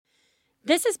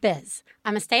This is Biz.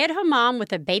 I'm a stay-at-home mom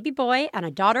with a baby boy and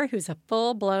a daughter who's a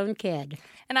full-blown kid.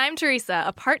 And I'm Theresa,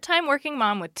 a part-time working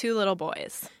mom with 2 little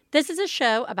boys. This is a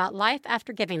show about life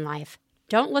after giving life.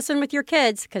 Don't listen with your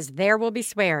kids, because there will be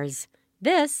swears.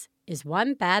 This is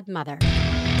One Bad Mother.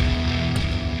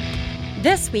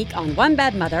 This week on One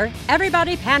Bad Mother,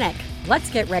 everybody panic.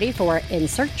 Let's get ready for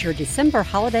Insert Your December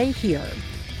Holiday Here.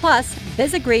 Plus,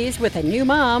 Biz agrees with a new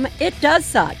mom, it does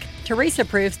suck. Theresa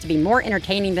proves to be more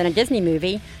entertaining than a Disney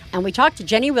movie, and we talked to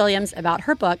Jenny Williams about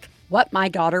her book, What My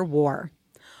Daughter Wore.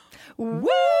 Woo!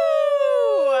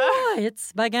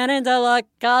 It's beginning to look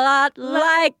a lot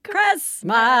like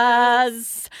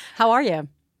Christmas. How are you?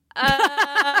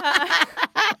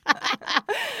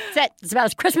 It's about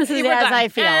as Christmassy as I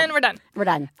feel. And we're done. We're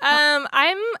done.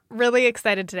 I'm really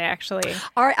excited today, actually.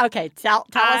 All right. Okay. Tell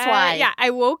us why. Yeah, I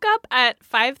woke up at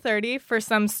 5:30 for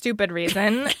some stupid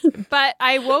reason, but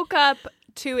I woke up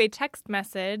to a text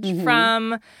message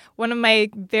from one of my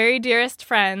very dearest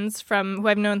friends who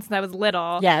I've known since I was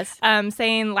little. Yes.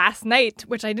 Saying last night,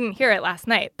 which I didn't hear it last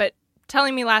night, but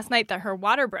telling me last night that her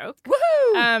water broke.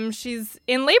 Woohoo! She's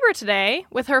in labor today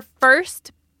with her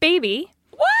first baby.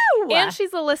 Woo! And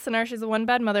she's a listener. She's a One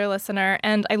Bad Mother listener,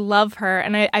 and I love her.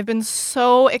 And I've been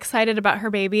so excited about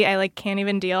her baby. I can't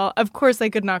even deal. Of course, I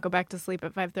could not go back to sleep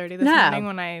at 5:30 this morning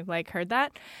when I heard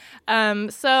that.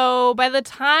 So by the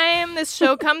time this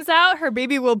show comes out, her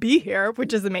baby will be here,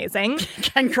 which is amazing.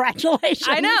 Congratulations!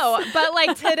 I know,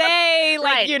 but today,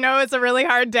 right. It's a really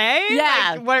hard day.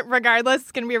 Yeah. Regardless,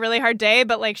 it's gonna be a really hard day.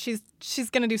 But she's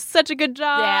gonna do such a good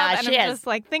job. Yeah, and she I'm is.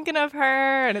 just thinking of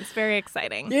her, and it's very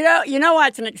exciting. You know why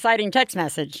it's an exciting text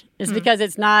message is because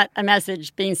it's not a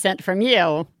message being sent from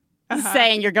you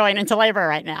saying you're going into labor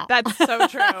right now. That's so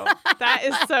true. That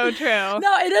is so true.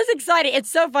 No, it is exciting. It's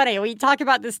so funny. We talk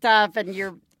about this stuff and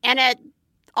you're in it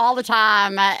all the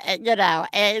time.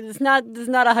 It's not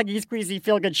a huggy squeezy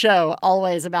feel good show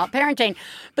always about parenting.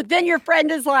 But then your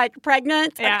friend is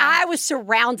pregnant. Yeah. I was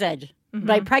surrounded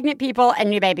by pregnant people and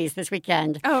new babies this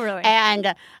weekend. Oh, really?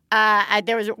 And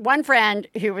there was one friend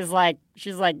who was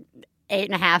she's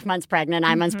 8.5 months pregnant,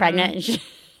 9 months pregnant, and she's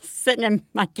sitting in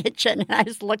my kitchen, and I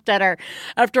just looked at her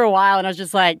after a while, and I was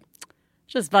just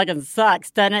just fucking sucks,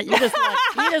 doesn't it? You just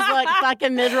look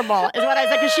fucking miserable, is what I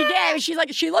said. Because she did.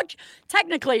 She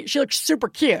looked super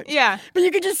cute. Yeah. But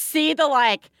you could just see the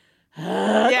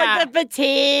the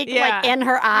fatigue in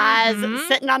her eyes,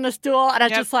 sitting on the stool, and I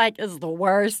was just this is the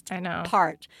worst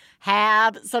part.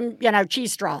 Have some,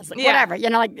 cheese straws, whatever,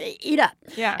 eat up.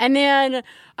 Yeah. And then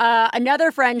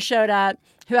another friend showed up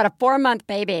who had a 4-month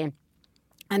baby,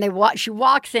 and she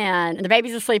walks in, and the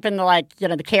baby's asleep in the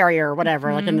the carrier or whatever,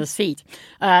 in the seat.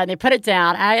 They put it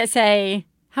down. I say,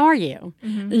 "How are you?"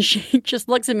 And she just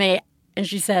looks at me and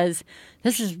she says,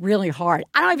 "This is really hard."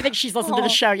 I don't even think she's listened to the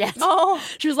show yet. Oh.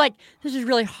 She was like, "This is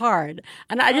really hard,"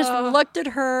 and I just looked at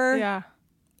her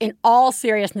in all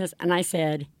seriousness, and I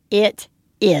said, "It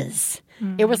is."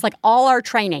 It was all our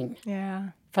training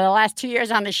for the last 2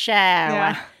 years on the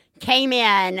show came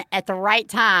in at the right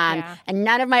time, and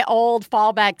none of my old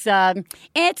fallbacks of,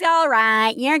 "It's all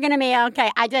right, you're going to be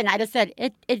okay." I didn't. I just said,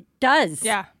 it does.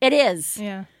 Yeah. It is.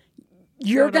 Yeah.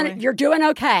 You're doing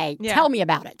okay. Yeah. Tell me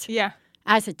about it. Yeah.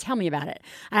 I said, "Tell me about it."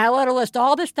 And I let her list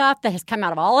all the stuff that has come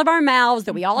out of all of our mouths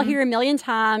that we all hear a million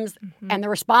times, and the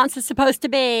response is supposed to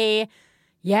be,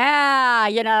 "Yeah,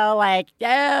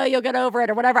 oh, you'll get over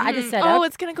it," or whatever. I just said, "Oh,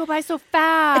 it's going to go by so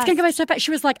fast." It's going to go by so fast. She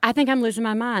was like, "I think I'm losing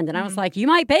my mind." And I was like, "You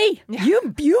might be. Yeah.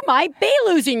 You might be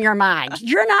losing your mind.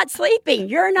 You're not sleeping.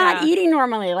 You're not eating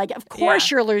normally. Of course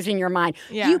you're losing your mind.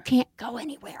 Yeah. You can't go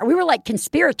anywhere." We were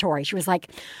conspiratory. She was like,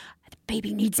 "The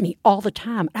baby needs me all the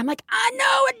time." And I'm like, "I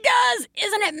know it does.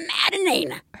 Isn't it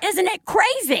maddening? Isn't it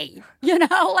crazy?"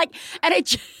 And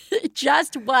it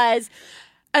just was.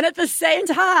 And at the same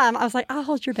time, I was like, "I'll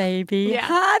hold your baby. Yeah.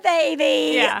 Hi,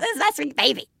 baby. Yeah. This is that sweet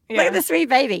baby. Yeah. Look at the sweet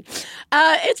baby."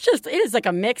 It is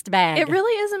a mixed bag. It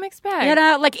really is a mixed bag.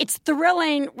 It's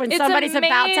thrilling when somebody's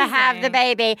amazing. about to have the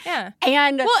baby. Yeah.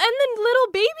 And then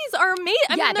little babies are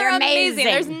amazing. they're amazing.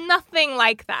 There's nothing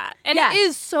like that. And it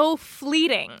is so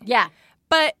fleeting. Yeah.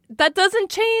 But that doesn't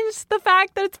change the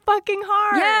fact that it's fucking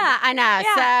hard. Yeah, I know.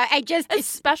 Yeah. So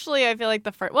especially, I feel like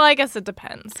the first. Well, I guess it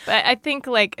depends. But I think,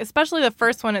 especially the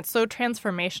first one, it's so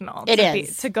transformational.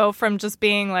 To go from just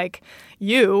being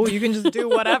you can just do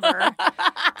whatever,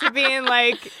 to being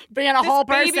being a whole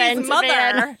person,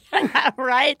 mother.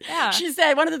 Right? Yeah. She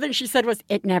said, one of the things she said was,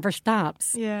 "It never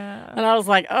stops." Yeah. And I was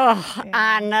like, "Oh, yeah.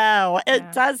 I know.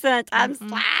 It doesn't."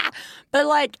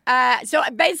 But so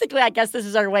basically, I guess this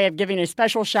is our way of giving a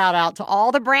special shout out to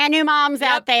all the brand new moms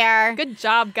out there. Good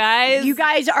job, guys. You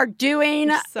guys are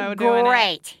doing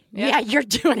great. Yeah, you're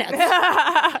doing it.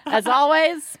 As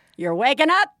always, you're waking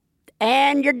up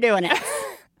and you're doing it.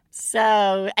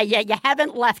 So, you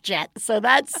haven't left yet. So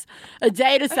that's a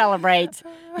day to celebrate.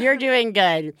 You're doing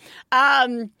good.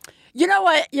 You know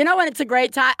what? You know when it's a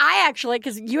great time? I actually,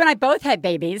 because you and I both had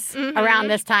babies around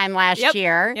this time last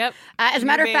year. Yep. As a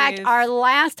matter of fact, our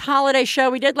last holiday show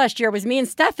we did last year was me and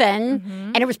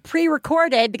Stefan, and it was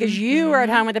pre-recorded because you were at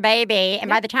home with a baby. And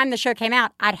by the time the show came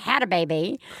out, I'd had a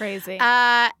baby. Crazy.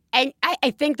 And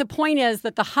I think the point is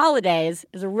that the holidays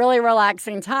is a really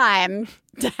relaxing time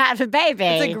to have a baby.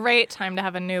 It's a great time to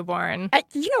have a newborn.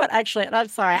 You know what, actually, I'm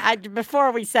sorry.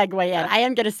 Before we segue in, I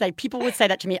am going to say, people would say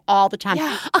that to me all the time.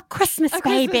 Yeah. A Christmas baby.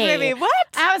 Christmas baby. What?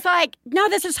 I was like, no,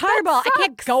 this is horrible. I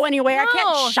can't go anywhere. No. I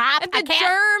can't shop. And the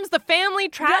germs, the family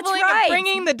traveling, right. and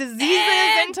bringing the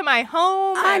diseases into my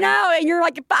home. I know. And you're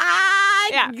like, bye.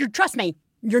 Yeah. Trust me,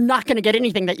 you're not going to get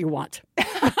anything that you want.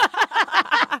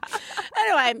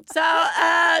 Anyway, so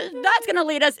that's going to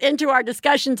lead us into our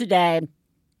discussion today,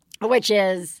 which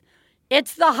is,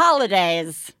 it's the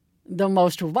holidays, the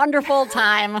most wonderful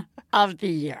time of the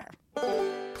year.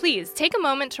 Please take a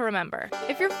moment to remember,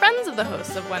 if you're friends of the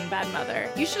hosts of One Bad Mother,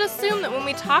 you should assume that when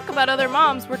we talk about other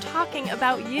moms, we're talking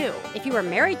about you. If you are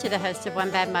married to the hosts of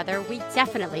One Bad Mother, we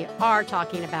definitely are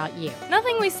talking about you.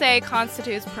 Nothing we say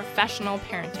constitutes professional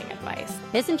parenting advice.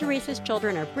 Biz and Theresa's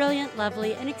children are brilliant,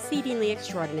 lovely, and exceedingly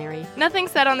extraordinary. Nothing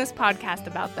said on this podcast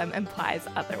about them implies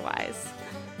otherwise.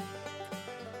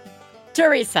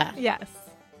 Theresa. Yes.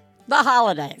 The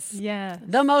holidays. Yes.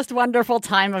 The most wonderful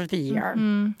time of the year.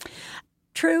 Mm-hmm.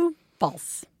 True,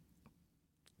 false.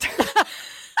 Is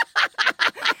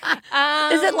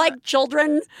it like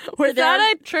children? Is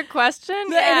that a trick question?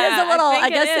 Yeah, it is a little.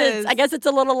 I guess it's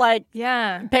a little like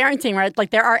parenting, right? Like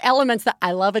there are elements that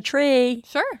I love a tree.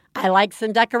 Sure. I like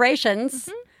some decorations.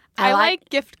 Mm-hmm. I like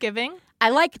gift giving. I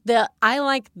like the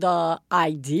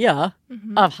idea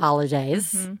of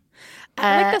holidays. Mm-hmm.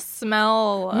 I like the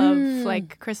smell of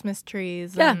like Christmas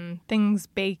trees and things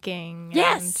baking.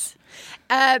 Yes.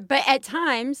 But at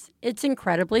times, it's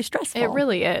incredibly stressful. It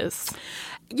really is.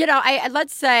 You know,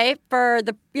 let's say for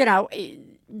the,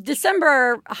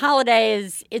 December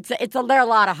holidays, there are a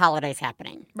lot of holidays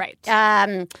happening. Right.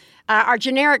 For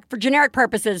generic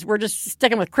purposes, we're just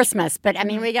sticking with Christmas. But, I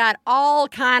mean, we got all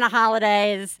kind of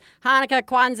holidays, Hanukkah,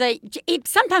 Kwanzaa.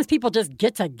 Sometimes people just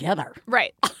get together.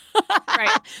 Right.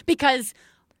 Right. Because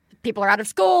people are out of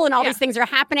school and all these things are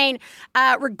happening.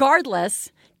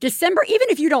 Regardless, December, even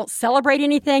if you don't celebrate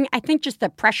anything, I think just the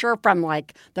pressure from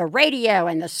like the radio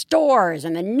and the stores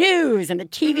and the news and the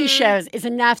TV shows is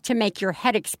enough to make your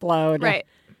head explode. Right.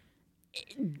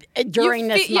 During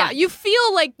this month. Yeah, you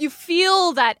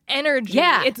feel that energy.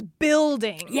 Yeah. It's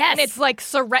building. Yes. And it's like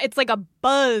it's like a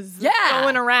buzz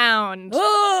going around.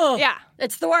 Ooh. Yeah.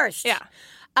 It's the worst. Yeah.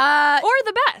 Or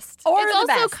the best. It's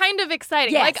also kind of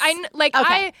exciting. Yes.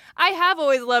 I have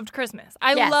always loved Christmas.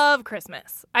 I love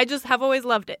Christmas. I just have always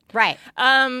loved it. Right.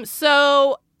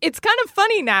 So it's kind of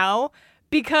funny now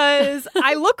because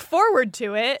I look forward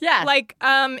to it. Yeah. Like,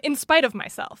 in spite of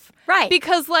myself. Right.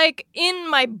 Because like in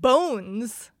my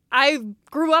bones, I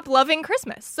grew up loving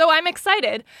Christmas. So I'm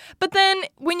excited. But then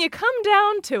when you come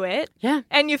down to it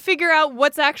and you figure out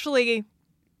what's actually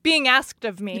being asked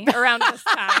of me around this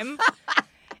time,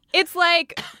 it's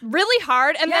like really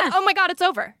hard, and then oh my God, it's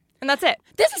over, and that's it.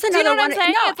 This is another Do you know one. What I'm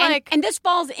saying? No, it's and this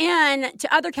falls in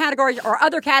to other categories, or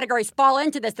other categories fall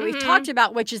into this that we've talked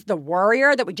about, which is the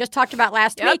worrier that we just talked about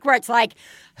last week, where it's like,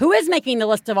 who is making the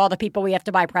list of all the people we have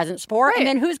to buy presents for, and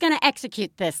then who's going to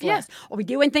execute this list? Are we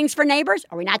doing things for neighbors?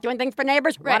 Are we not doing things for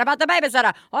neighbors? Right. What about the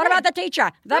babysitter? What about the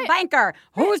teacher? The banker?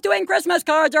 Who's doing Christmas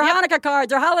cards or Hanukkah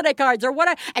cards or holiday cards or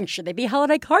what? And should they be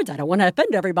holiday cards? I don't want to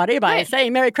offend everybody by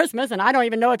saying Merry Christmas, and I don't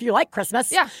even know if you like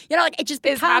Christmas. Yeah. Like it just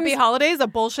becomes... Is Happy Holidays a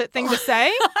bullshit thing to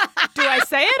say? Do I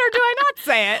say it or do I not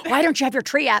say it? Why don't you have your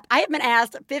tree up? I have been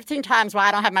asked 15 times why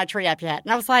I don't have my tree up yet.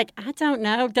 And I was like, I don't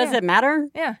know. Does it matter?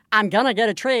 Yeah. I'm going to get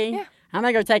a tree. Yeah. I'm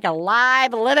going to go take a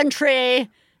live, living tree,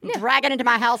 drag it into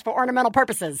my house for ornamental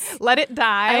purposes. Let it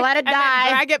die. And let it die. And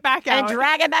drag it back out. And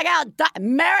drag it back out.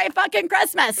 Merry fucking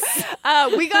Christmas.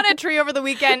 We got a tree over the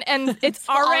weekend, and it's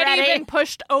already been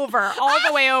pushed over, all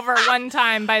the way over one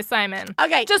time by Simon.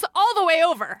 Okay. Just all the way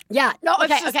over. Yeah. No, okay.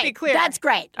 Let's just be clear. That's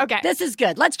great. Okay. This is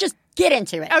good. Let's just get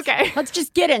into it. Okay. Let's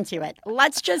just get into it.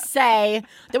 Let's just say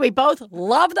that we both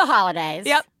love the holidays.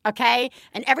 Yep. Okay?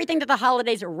 And everything that the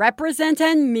holidays represent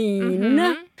and mean.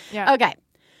 Mm-hmm. Yeah. Okay.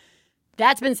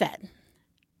 That's been said.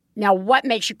 Now, what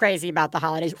makes you crazy about the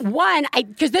holidays? One,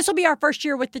 because this will be our first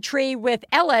year with the tree with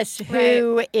Ellis,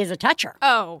 who is a toucher.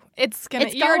 Oh, it's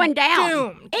going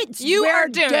down. Doomed. You are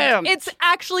doomed. It's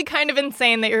actually kind of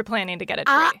insane that you're planning to get a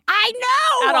tree. I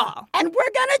know. At all. And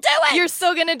we're going to do it. You're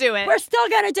still going to do it. We're still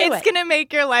going to do it. It's going to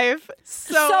make your life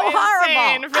so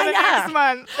horrible for the next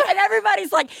month. And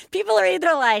everybody's like, people are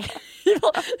either like,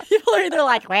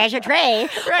 where's your tree?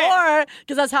 Right. Or,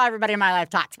 because that's how everybody in my life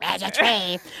talks, where's your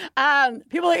tree?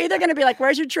 People are either going to be like,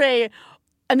 where's your tree?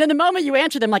 And then the moment you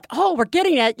answer them, like, oh, we're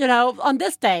getting it, on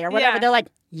this day or whatever, they're like,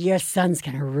 your son's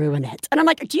going to ruin it. And I'm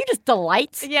like, do you just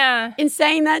delight in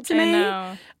saying that to me? I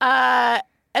know.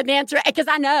 And the answer, because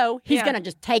I know he's going to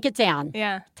just take it down.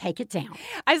 Yeah. Take it down.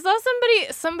 I saw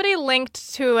somebody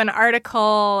linked to an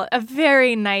article, a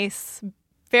very nice,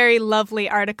 very lovely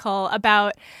article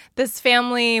about this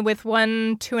family with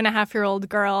 1 2.5-year-old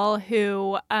girl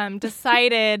who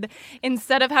decided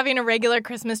instead of having a regular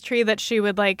Christmas tree that she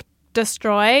would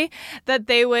destroy, that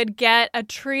they would get a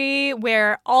tree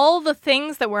where all the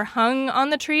things that were hung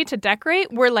on the tree to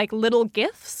decorate were little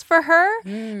gifts for her,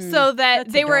 so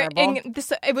that they were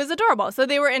it was adorable. So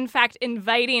they were in fact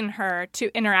inviting her to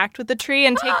interact with the tree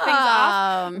and take things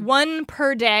off, one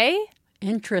per day.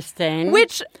 Interesting.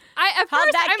 Which I'm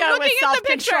looking at the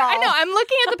picture. I know. I'm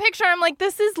looking at the picture. I'm like,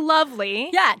 this is lovely.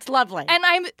 Yeah, it's lovely. And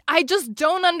I just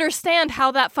don't understand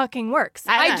how that fucking works.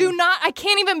 I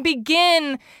can't even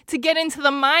begin to get into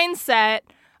the mindset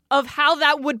of how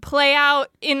that would play out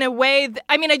in a way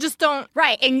I just don't.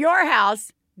 Right. In your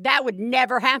house, that would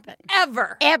never happen.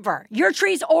 Ever. Your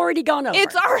tree's already gone over.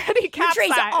 It's already capsized. Your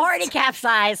tree's already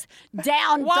capsized.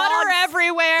 Down. Water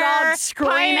everywhere. Dogs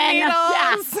screaming. Pine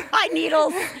needles. Yeah. Pine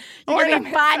needles. You're going to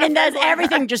be finding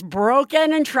everything just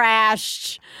broken and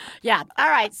trashed. Yeah. All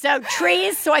right. So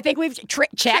trees. So I think we've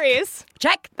check. Trees.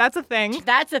 Check. That's a thing.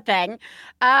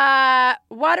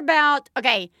 What about,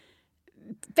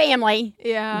 family?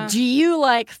 Yeah. Do you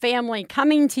like family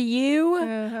coming to you,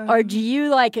 or do you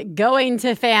like going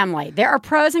to family? There are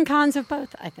pros and cons of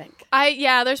both, I think.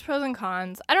 There's pros and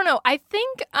cons. I don't know. I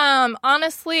think,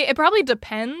 honestly, it probably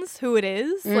depends who it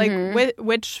is,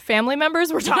 which family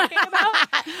members we're talking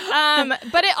about.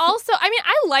 But it also,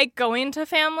 I like going to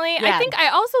family. Yeah. I think I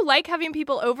also like having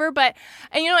people over, but,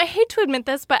 I hate to admit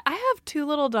this, but I have 2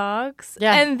 little dogs,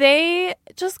 and they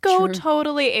just go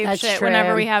totally apeshit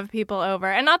whenever we have people over.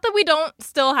 And not that we don't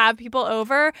still have people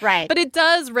over, right? But it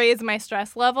does raise my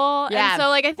stress level. Yeah. And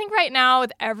so, I think right now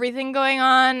with everything going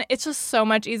on, it's just so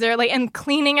much easier. And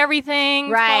cleaning everything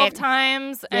 12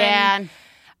 times. And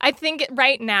I think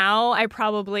right now, I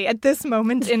probably, at this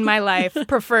moment in my life,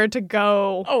 prefer to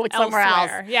go somewhere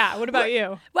else. Yeah. What about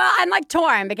you? Well, I'm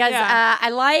torn because I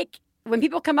like when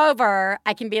people come over,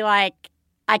 I can be like,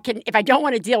 if I don't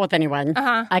want to deal with anyone,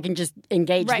 I can just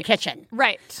engage the kitchen.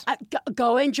 Right.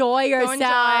 Go enjoy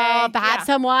yourself, have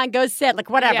some wine, go sit,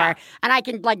 whatever. Yeah. And I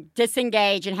can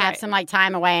disengage and have some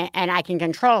time away, and I can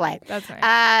control it. That's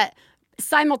nice.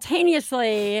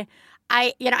 Simultaneously,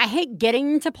 I hate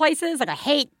getting to places. I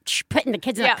hate putting the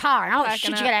kids in the car and all the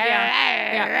shit you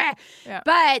get.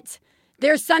 But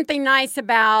there's something nice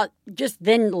about just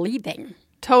then leaving.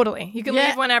 Totally. You can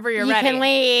leave whenever you're ready. You can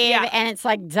leave, and it's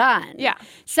done. Yeah.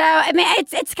 So,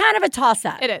 it's kind of a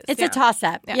toss-up. It is. It's a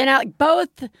toss-up. Yeah.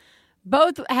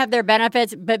 Both have their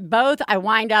benefits, but both I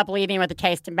wind up leaving with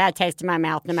a bad taste in my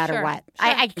mouth no matter what.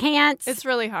 Sure. I can't. It's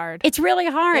really hard.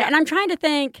 Yeah. And I'm trying to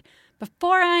think,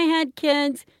 before I had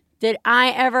kids, did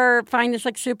I ever find this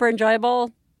super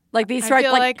enjoyable? These I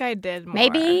feel like I did more.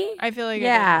 Maybe? I feel like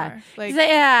I did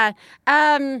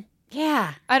more.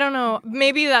 Yeah. I don't know.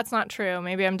 Maybe that's not true.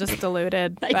 Maybe I'm just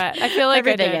deluded. But I feel like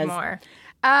I did more.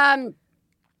 All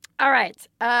right.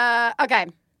 Okay.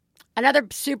 Another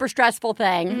super stressful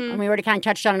thing, and we already kind of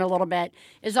touched on it a little bit,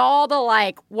 is all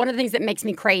the one of the things that makes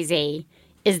me crazy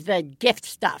is the gift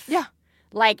stuff. Yeah.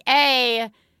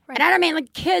 And I don't mean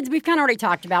kids, we've kind of already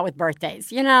talked about with birthdays.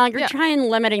 You're trying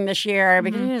limiting this year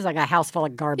because there's a house full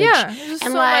of garbage. Yeah, there's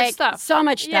just so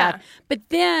much stuff. Yeah. But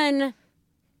then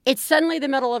it's suddenly the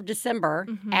middle of December,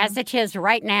 as it is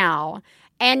right now.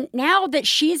 And now that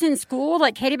she's in school,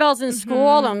 Katie Bell's in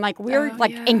school, and we're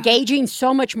engaging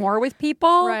so much more with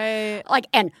people. Right.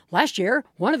 And last year,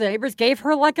 one of the neighbors gave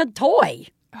her a toy.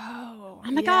 Oh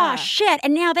my gosh, shit.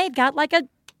 And now they've got a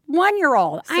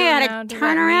 1-year-old. So I had to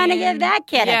turn around and give that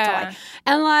kid a toy.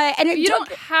 And you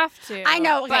don't have to. I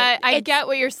know, but I get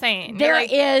what you're saying.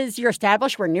 You're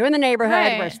established. We're new in the neighborhood.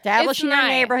 Right. We're establishing our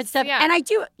neighborhood stuff. Yeah. And I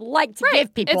do like to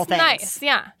give people things. It's nice,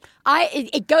 yeah.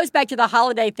 It goes back to the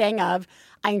holiday thing of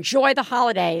I enjoy the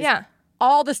holidays. Yeah.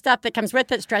 all the stuff that comes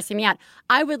with it stressing me out.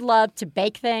 I would love to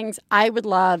bake things. I would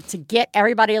love to get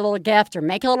everybody a little gift or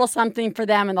make a little something for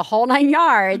them in the whole 9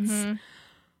 yards. Mm-hmm.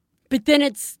 But then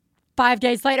it's 5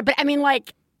 days later. But I mean,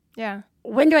 like,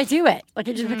 when do I do it? Like,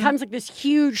 it just becomes like this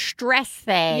huge stress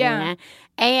thing. Yeah.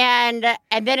 And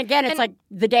then again, it's like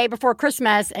the day before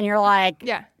Christmas, and you're like,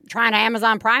 trying to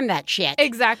Amazon Prime that shit.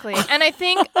 Exactly. And I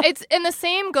think and the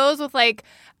same goes with like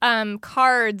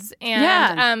cards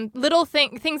and little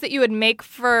things that you would make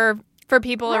for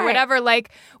people or whatever,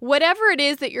 like whatever it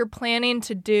is that you're planning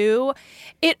to do,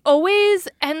 it always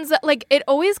ends up like it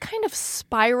always kind of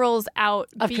spirals out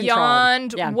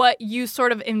beyond what you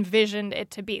sort of envisioned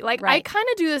it to be. Like I kind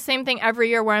of do the same thing every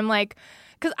year where I'm like,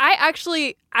 because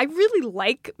I really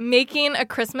like making a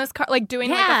Christmas card, like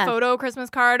doing like a photo Christmas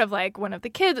card of like one of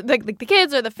the kids, like the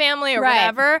kids or the family or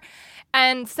whatever,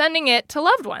 and sending it to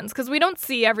loved ones because we don't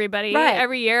see everybody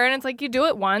every year. And it's like you do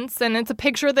it once and it's a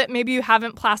picture that maybe you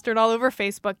haven't plastered all over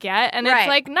Facebook yet. And it's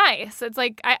like nice. It's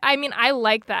like, I mean, I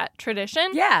like that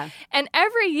tradition. Yeah. And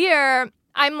every year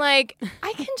I'm like,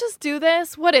 I can just do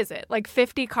this. What is it? Like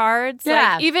 50 cards?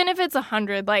 Yeah. Like, even if it's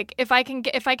 100, like if I can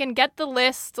get the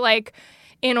list, like,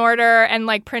 in order and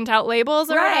like print out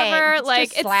labels or whatever, like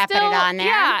just slapping it on there.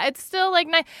 Yeah, it's still like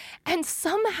nice. And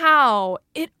somehow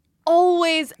it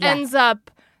always ends up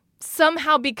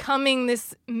somehow becoming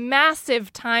this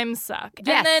massive time suck.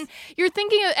 Yes. And then you're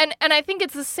thinking, and I think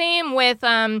it's the same with,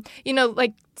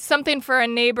 like something for a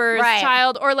neighbor's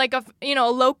child or like a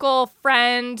local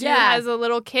friend who has a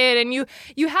little kid, and you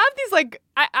have these like,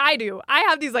 I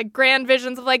have these like grand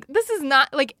visions of like, this is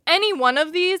not like any one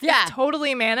of these is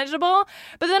totally manageable.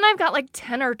 But then I've got like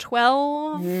 10 or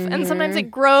 12 and sometimes it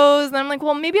grows. And I'm like,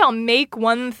 well, maybe I'll make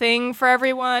one thing for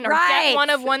everyone or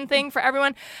get one thing for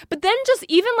everyone. But then just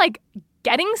even like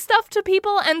getting stuff to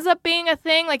people ends up being a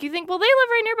thing. Like you think, well, they live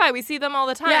right nearby. We see them all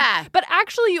the time. Yeah. But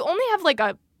actually you only have like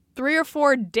a 3 or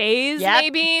 4 days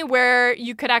maybe where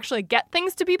you could actually get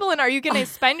things to people. And are you going to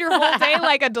spend your whole day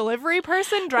like a delivery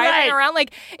person driving around?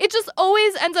 Like it just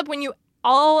always ends up when you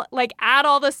all like add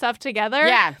all the stuff together.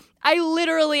 Yeah. I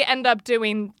literally end up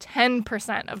doing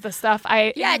 10% of the stuff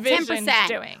I envisioned 10%.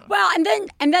 Doing. Well,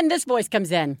 and then this voice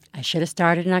comes in. I should have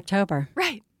started in October.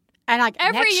 Right. And like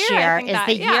next year is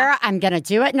the year I'm going to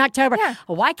do it in October. Yeah.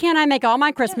 Well, why can't I make all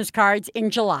my Christmas cards in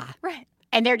July? Right.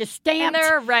 And they're just stamped and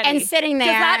they're ready. And sitting there.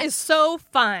 Because that is so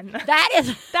fun.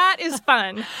 That is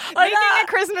fun. Making a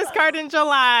Christmas card in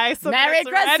July. So Merry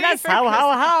Christmas. Ho, ho,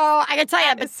 ho. I can tell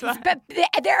you, but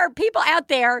there are people out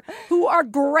there who are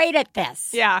great at this.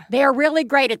 Yeah. They're really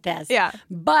great at this. Yeah.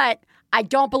 But I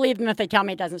don't believe them if they tell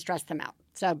me it doesn't stress them out.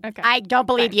 So I don't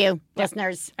believe you,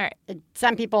 listeners. All right.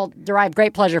 Some people derive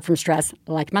great pleasure from stress,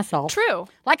 like myself. True.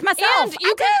 Like myself. And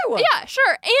you do. Yeah,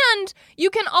 sure. And you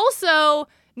can also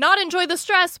not enjoy the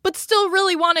stress, but still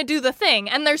really want to do the thing.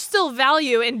 And there's still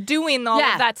value in doing all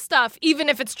of that stuff, even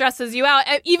if it stresses you out,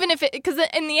 even if because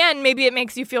in the end, maybe it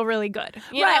makes you feel really good.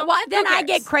 You know? Well, then I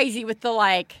get crazy with the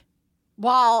like,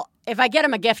 well, if I get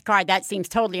them a gift card, that seems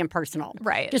totally impersonal.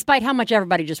 Right. Despite how much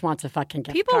everybody just wants a fucking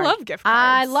gift People card. love gift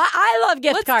cards. I love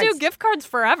gift cards. Let's do gift cards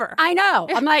forever. I know.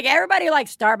 I'm like, everybody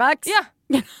likes Starbucks. Yeah.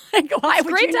 Like, why it's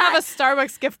would great you to not? have a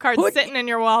Starbucks gift card sitting in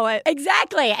your wallet.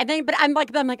 Exactly. And then, but I'm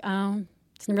like, oh,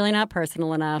 it's really not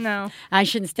personal enough. No. I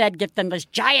should instead give them this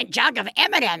giant jug of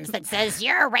M&Ms that says,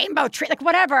 you're a rainbow tree, like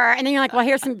whatever. And then you're like, well,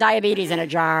 here's some diabetes in a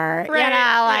jar. Right. You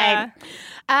know, like.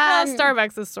 Well,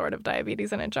 Starbucks is sort of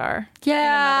diabetes in a jar.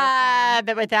 Yeah,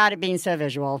 but without it being so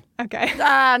visual. Okay.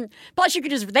 Plus,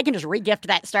 they can just re-gift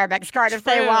that Starbucks card if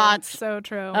they want. So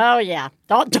true. Oh yeah.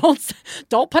 Don't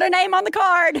put a name on the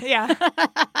card. Yeah.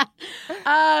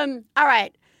 All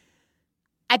right.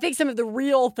 I think some of the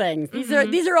real things.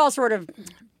 These are all sort of.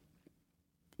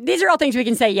 These are all things we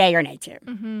can say yay or nay to.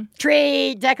 Mm-hmm.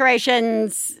 Tree,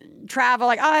 decorations, travel.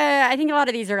 Like, I think a lot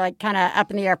of these are like kind of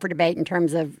up in the air for debate in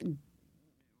terms of.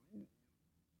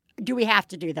 Do we have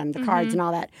to do them, the cards and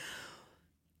all that?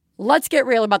 Let's get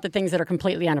real about the things that are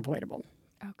completely unavoidable.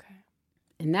 Okay.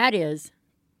 And that is,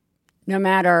 no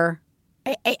matter,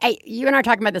 you and I were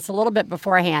talking about this a little bit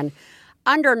beforehand,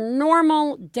 under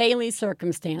normal daily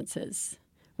circumstances,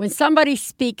 when somebody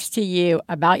speaks to you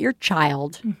about your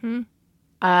child,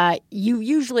 you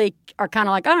usually are kind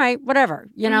of like, all right, whatever.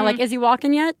 You know, like, is he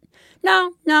walking yet?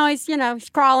 No, he's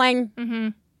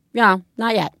crawling. No,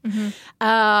 not yet.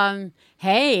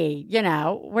 hey,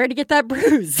 where'd you get that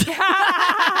bruise?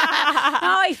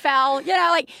 Oh, he fell.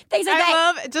 Like things like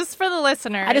that. I love, just for the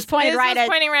listener. I just pointing right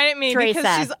at me Theresa.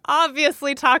 Because she's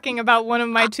obviously talking about one of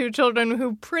my two children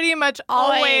who pretty much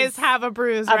always have a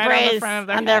bruise on the front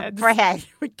of their heads. Forehead.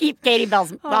 We keep Katie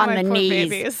Bell's on the knees.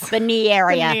 Babies. The knee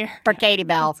area for Katie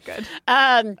Bell. That's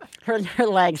good. Her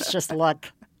legs just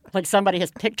look like somebody has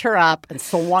picked her up and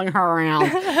swung her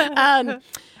around.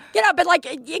 But like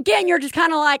again, you're just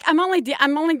kind of like I'm only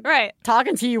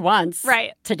talking to you once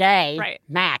today,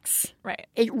 max. Right.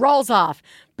 It rolls off,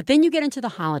 but then you get into the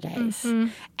holidays,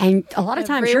 and a lot of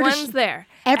times everyone's there.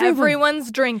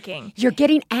 Everyone's drinking. You're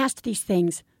getting asked these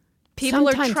things. People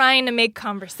are trying to make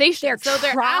conversation.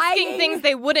 They're asking things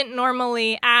they wouldn't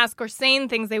normally ask or saying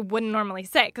things they wouldn't normally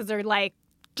say because they're like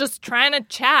just trying to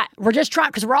chat. We're just trying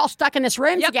because we're all stuck in this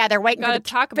room together waiting for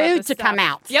the food to come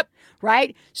out. Yep.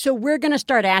 Right? So we're going to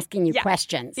start asking you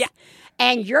questions. Yeah.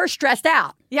 And you're stressed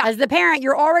out. Yeah. As the parent,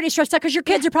 you're already stressed out because your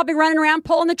kids are probably running around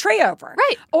pulling the tree over.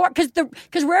 Right. Or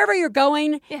because wherever you're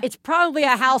going, it's probably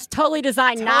a house totally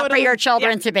designed not for your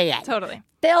children to be in. Totally.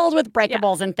 Filled with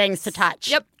breakables and things to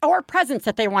touch. Yep. Or presents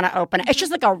that they want to open. It's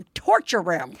just like a torture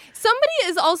room. Somebody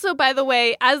is also, by the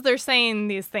way, as they're saying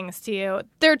these things to you,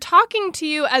 they're talking to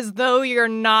you as though you're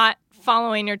not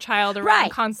following your child around,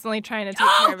 constantly trying to take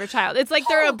care of your child. It's like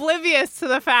they're oblivious to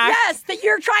the fact that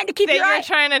you're trying to keep you're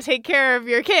trying to take care of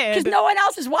your kid. Because no one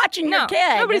else is watching your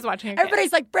kid. Nobody's watching your kid.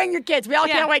 Everybody's like, bring your kids. We all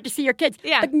can't wait to see your kids.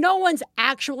 Yeah. But no one's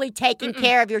actually taking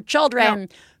care of your children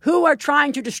who are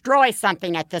trying to destroy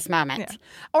something at this moment. Yeah.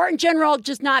 Or in general,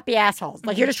 just not be assholes.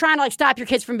 Like you're just trying to like stop your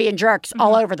kids from being jerks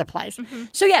all over the place.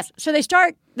 So yes, so they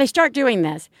start doing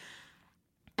this.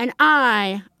 And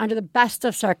I, under the best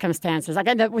of circumstances,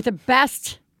 with the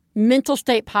best mental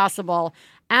state possible,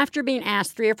 after being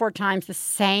asked 3 or 4 times the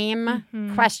same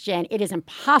question, it is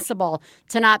impossible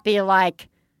to not be like,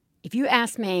 if you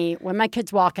ask me when my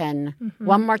kid's walking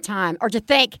one more time, or to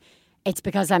think it's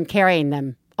because I'm carrying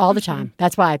them all the time.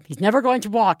 That's why he's never going to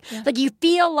walk. Yeah. Like you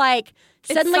feel like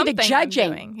suddenly the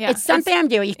judging. It's something I'm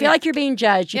doing. You feel like you're being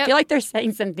judged. You feel like they're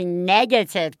saying something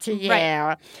negative to you.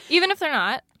 Right. Even if they're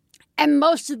not. And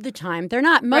most of the time, they're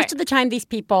not. Most of the time, these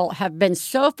people have been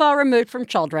so far removed from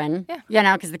children,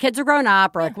 because the kids are grown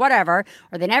up or like whatever,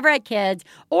 or they never had kids,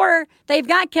 or they've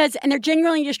got kids and they're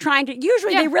genuinely just trying to,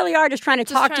 usually they really are just trying to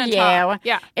talk to you.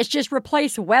 Yeah. It's just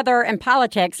replace weather and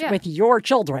politics with your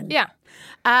children. Yeah.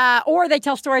 Or they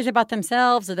tell stories about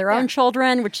themselves or their own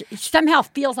children, which somehow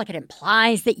feels like it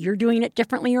implies that you're doing it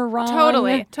differently or wrong.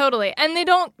 Totally. And they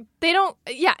don't,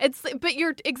 but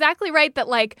you're exactly right that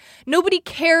like nobody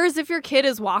cares if your kid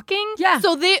is walking. Yeah.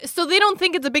 So they don't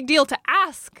think it's a big deal to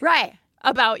ask. Right.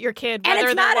 About your kid, and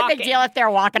it's not a big deal if they're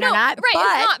walking or not. Right,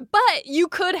 it's not. But you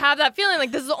could have that feeling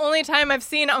like this is the only time I've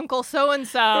seen Uncle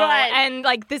so-and-so. Right. And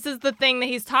like this is the thing that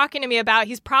he's talking to me about.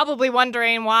 He's probably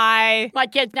wondering why my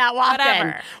kid's not walking.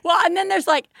 Whatever. Well, and then there's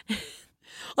like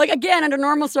again, under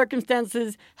normal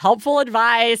circumstances, helpful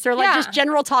advice or like just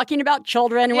general talking about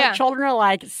children and what children are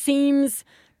like seems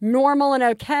normal and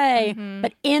okay.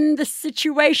 But in the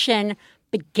situation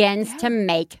begins to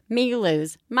make me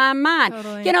lose my mind.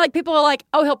 Totally. Like people are like,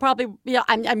 oh, he'll probably,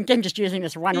 I'm just using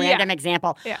this one random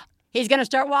example. Yeah. He's going to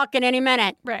start walking any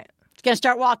minute. Right. He's going to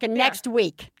start walking next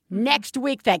week. Next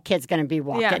week, that kid's going to be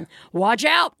walking. Yeah. Watch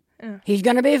out. He's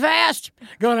going to be fast.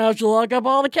 Going to have to lock up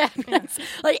all the cabinets.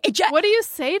 What do you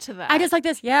say to that? I just like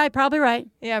this. Yeah, you're probably right.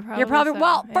 Yeah, probably. You're probably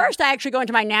well. Yeah. First, I actually go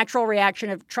into my natural reaction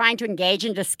of trying to engage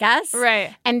and discuss.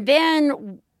 Right. And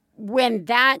then when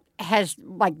that has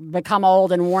like become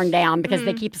old and worn down because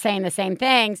they keep saying the same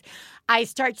things, I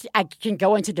can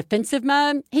go into defensive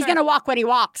mode. He's going to walk when he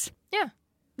walks. Yeah.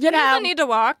 He doesn't need to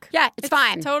walk. Yeah, it's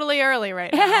fine. Totally early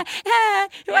right now.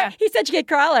 He's such a good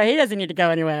crawler. He doesn't need to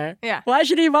go anywhere. Yeah. Why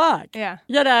should he walk? Yeah.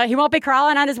 He won't be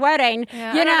crawling on his wedding.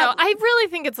 Yeah, I really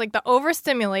think it's like the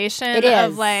overstimulation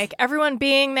of like everyone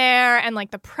being there and like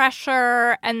the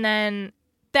pressure and then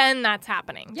that's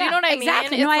happening. Do you know what I mean?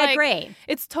 Exactly. No, I agree.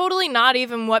 It's totally not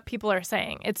even what people are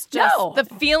saying. It's just the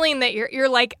feeling that you're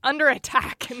like under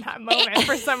attack in that moment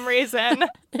for some reason.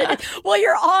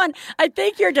 Well, I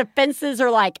think your defenses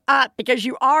are like up because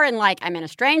you are in like, I'm in a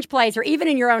strange place or even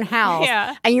in your own house.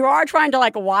 Yeah. And you are trying to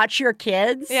like watch your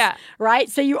kids. Yeah. Right?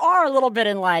 So you are a little bit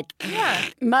in like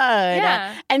mode.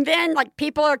 Yeah. And then like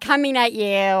people are coming at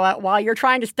you while you're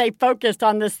trying to stay focused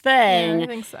on this thing. Yeah, I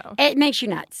think so. It makes you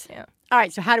nuts. Yeah. All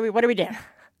right, so what do we do?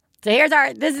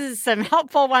 So this is some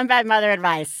helpful one bad mother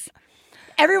advice.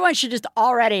 Everyone should just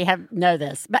already know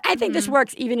this, but I think this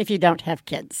works even if you don't have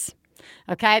kids.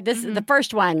 Okay, this is the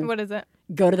first one. What is it?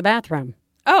 Go to the bathroom.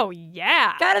 Oh,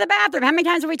 yeah. Go to the bathroom. How many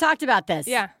times have we talked about this?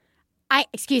 Yeah.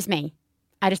 Excuse me,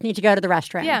 I just need to go to the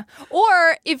restroom. Yeah.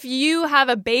 Or if you have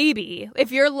a baby,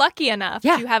 if you're lucky enough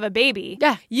to have a baby,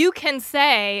 you can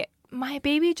say, my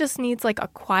baby just needs like a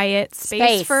quiet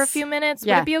space for a few minutes.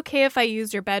 Would it be okay if I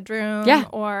use your bedroom?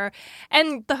 Yeah.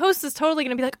 And the host is totally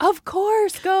going to be like, of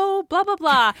course, go, blah, blah,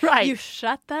 blah. Right. You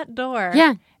shut that door.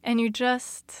 Yeah. And you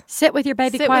just sit with your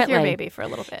baby quietly. Sit with your baby for a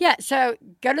little bit. Yeah. So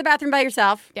go to the bathroom by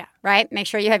yourself. Yeah. Right? Make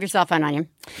sure you have your cell phone on you.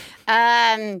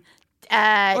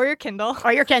 Or your Kindle.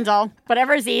 Or your Kindle.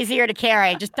 Whatever is easier to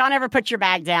carry. Just don't ever put your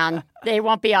bag down. They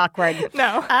won't be awkward.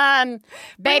 No. Baby.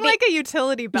 Bring like a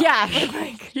utility belt. Yeah.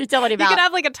 Utility belt. You could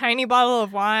have like a tiny bottle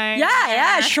of wine.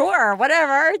 Yeah, sure.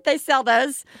 Whatever. They sell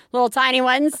those little tiny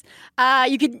ones.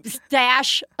 You could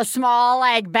stash a small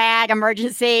like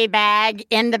emergency bag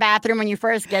in the bathroom when you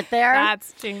first get there.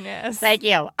 That's genius. Thank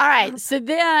you. All right. So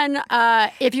then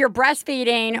if you're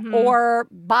breastfeeding or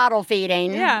bottle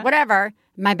feeding, whatever,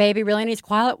 my baby really needs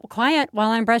quiet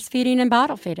while I'm breastfeeding and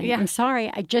bottle feeding. Yeah. I'm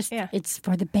sorry. It's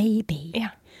for the baby. Yeah.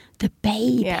 The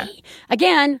baby. Yeah.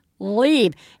 Again,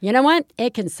 leave. You know what?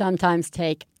 It can sometimes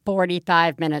take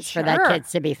 45 minutes for that kid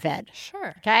to be fed.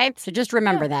 Sure. Okay? So just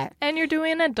remember that. And you're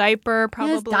doing a diaper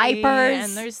probably. There's diapers.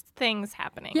 And there's things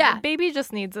happening. Yeah. The baby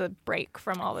just needs a break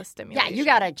from all the stimulation. Yeah, you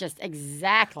got to just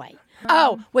exactly.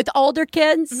 With older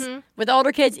kids,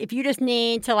 if you just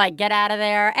need to like get out of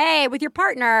there, hey, with your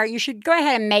partner, you should go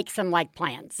ahead and make some like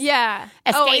plans. Yeah.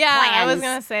 Escape plans. I was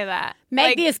going to say that.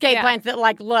 Make the escape plans that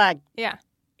like, look,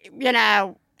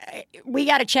 we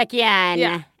got to check in.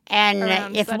 Yeah.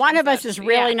 And if one of us is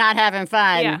really not having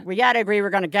fun, we got to agree we're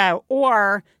going to go,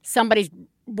 or somebody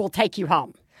will take you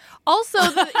home. Also,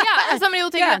 somebody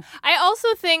will take you home. I also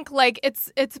think like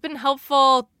it's been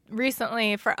helpful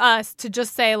recently for us to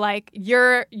just say like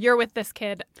you're with this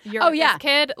kid, this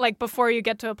kid, like before you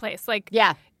get to a place, like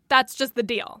that's just the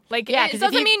deal. Like it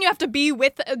doesn't mean you have to be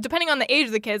with, depending on the age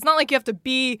of the kid. It's not like you have to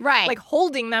be like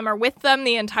holding them or with them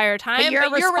the entire time. But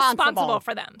you're responsible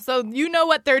for them, so you know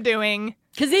what they're doing.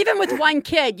 Because even with one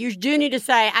kid, you do need to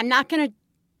say, I'm not going to.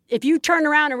 If you turn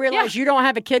around and realize you don't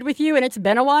have a kid with you and it's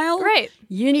been a while,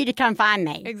 you need to come find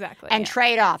me. Exactly. And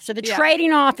trade off. So the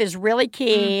trading off is really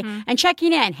key. Mm-hmm. And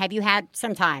checking in. Have you had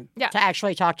some time to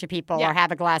actually talk to people or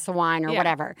have a glass of wine or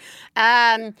whatever?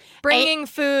 Bringing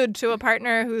food to a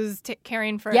partner who's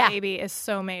caring for a baby is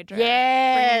so major.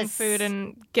 Yes. Bringing food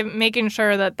and making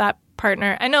sure that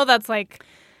partner, I know that's like...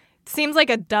 seems like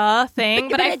a duh thing,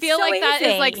 but I feel like that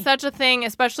is like such a thing,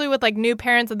 especially with like new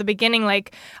parents at the beginning.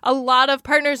 Like a lot of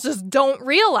partners just don't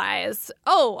realize,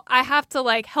 I have to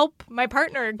like help my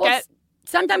partner get.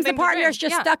 Sometimes the partner's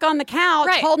just stuck on the couch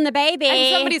holding the baby.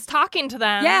 And somebody's talking to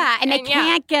them. Yeah, and they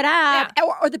can't get up. Yeah.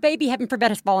 Or the baby, heaven forbid,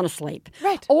 has fallen asleep.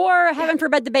 Right. Or heaven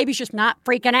forbid, the baby's just not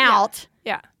freaking out.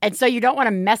 Yeah. And so you don't want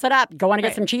to mess it up. Go on and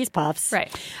get some cheese puffs.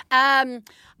 Right.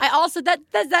 I also,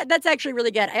 that's actually really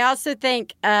good. I also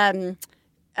think, go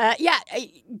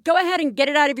ahead and get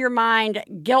it out of your mind,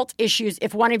 guilt issues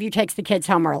if one of you takes the kids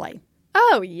home early.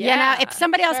 Oh, yeah. You know, if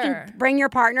somebody else can bring your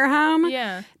partner home,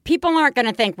 people aren't going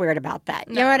to think weird about that.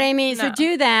 You know what I mean? No. So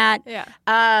do that. Yeah.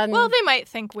 Well, they might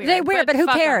think weird. But who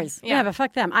cares? Yeah, but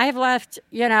fuck them. I have left,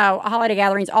 holiday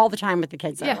gatherings all the time with the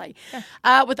kids early.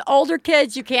 Yeah. With older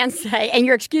kids, you can say, and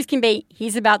your excuse can be,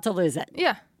 he's about to lose it.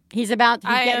 Yeah. He's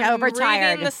getting overtired.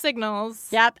 Reading the signals.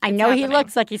 Yep. I know he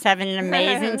looks like he's having an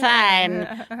amazing time,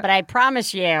 but I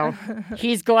promise you,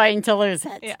 he's going to lose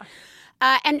it. Yeah.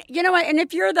 And you know what? And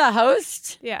if you're the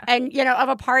host and, of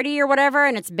a party or whatever,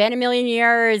 and it's been a million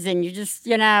years and you just,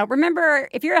 remember,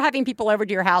 if you're having people over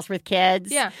to your house with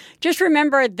kids, just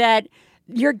remember that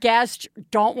your guests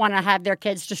don't want to have their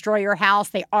kids destroy your house.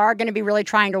 They are going to be really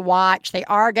trying to watch. They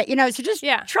are, so just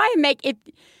try and make it.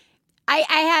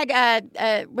 I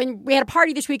had, when we had a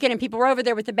party this weekend and people were over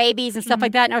there with the babies and stuff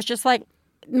like that, and I was just like,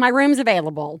 my room's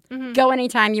available. Mm-hmm. Go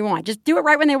anytime you want. Just do it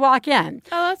right when they walk in.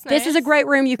 Oh, that's nice. This is a great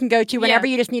room you can go to whenever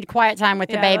you just need quiet time with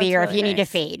the baby or if you need to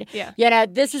feed. Yeah.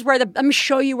 This is where let me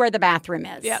show you where the bathroom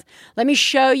is. Yeah. Let me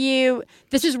show you,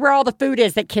 this is where all the food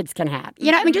is that kids can have.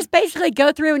 I mean, just basically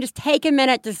go through and just take a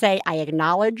minute to say, I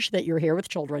acknowledge that you're here with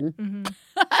children.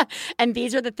 Mm-hmm. And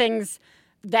these are the things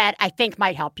that I think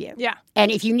might help you. Yeah.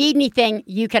 And if you need anything,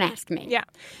 you can ask me. Yeah.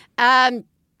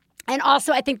 And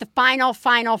also, I think the final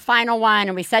one,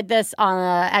 and we said this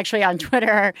actually on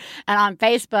Twitter and on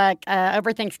Facebook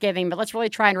over Thanksgiving, but let's really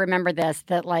try and remember this,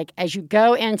 that like as you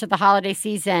go into the holiday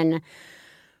season,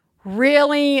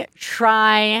 really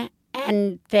try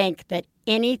and think that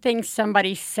anything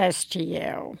somebody says to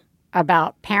you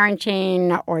about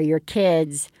parenting or your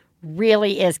kids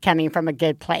really is coming from a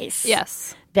good place.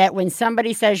 Yes. That when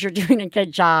somebody says you're doing a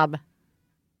good job,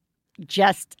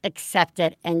 just accept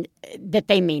it and that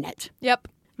they mean it. Yep.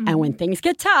 And when things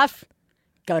get tough,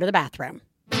 go to the bathroom.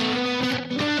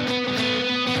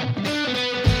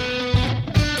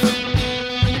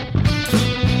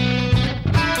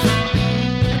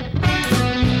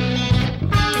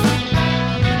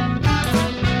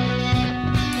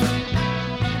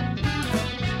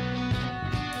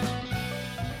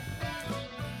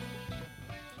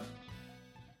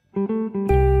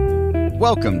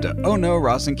 Welcome to Oh No,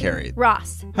 Ross and Carrie.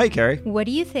 Ross. Hi, Carrie. What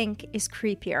do you think is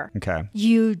creepier? Okay.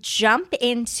 You jump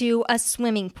into a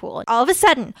swimming pool. All of a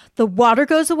sudden, the water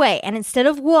goes away, and instead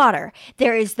of water,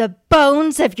 there is the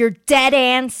bones of your dead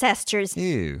ancestors.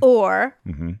 Ew. Or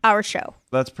our show.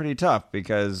 That's pretty tough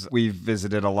because we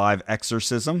visited a live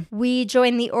exorcism. We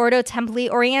joined the Ordo Templi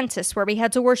Orientis, where we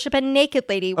had to worship a naked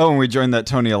lady. Oh, and we joined that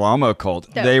Tony Alamo cult.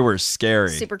 They were scary.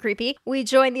 Super creepy. We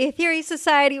joined the Aetheri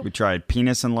Society. We tried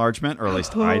penis enlargement, or at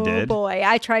least I did. Oh boy,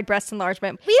 I tried breast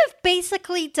enlargement. We have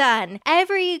basically done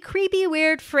every creepy,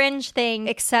 weird, fringe thing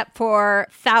except for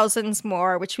thousands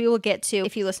more, which we will get to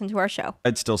if you listen to our show.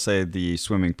 I'd still say the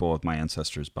swimming pool with my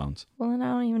ancestors' bones. Well, then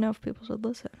I don't even know if people should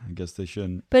listen. I guess they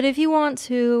shouldn't. But if you want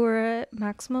to, we're at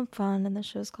Maximum Fun, and the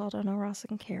show's called Oh No, Ross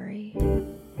and Carrie.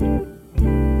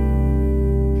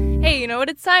 Hey, you know what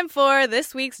it's time for?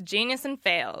 This week's Genius and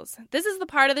Fails. This is the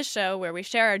part of the show where we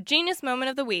share our genius moment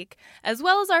of the week, as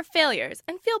well as our failures,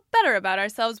 and feel better about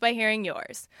ourselves by hearing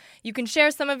yours. You can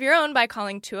share some of your own by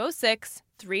calling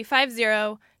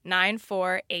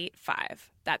 206-350-9485.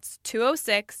 That's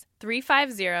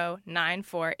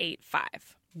 206-350-9485.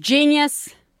 Genius,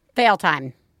 fail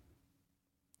time.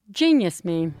 Genius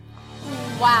me.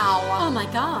 Wow. Oh my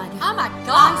God. Oh my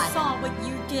God. I saw what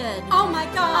you did. Oh my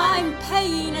God. I'm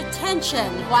paying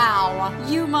attention. Wow.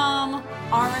 You, Mom,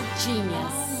 are a genius.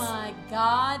 Oh my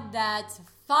God, that's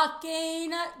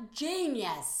fucking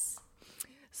genius.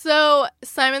 So,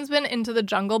 Simon's been into the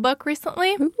Jungle Book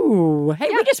recently. Ooh. Hey,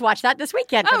 we just watched that this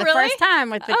weekend for the really? first time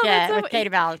with the kid, with Katie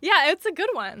Bell. Yeah, it's a good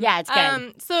one. Yeah, it's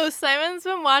good. So Simon's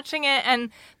been watching it,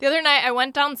 and the other night I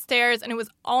went downstairs and it was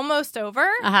almost over.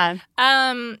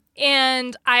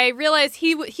 And I realized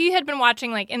he had been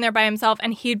watching like in there by himself,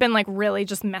 and he'd been like really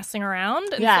just messing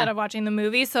around instead of watching the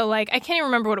movie. So like I can't even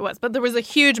remember what it was, but there was a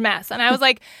huge mess, and I was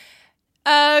like,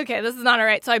 okay, this is not all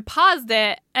right. So I paused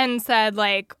it and said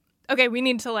like, okay, we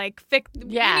need to like fix.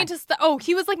 Yeah. We need to.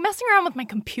 He was like messing around with my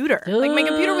computer. Like my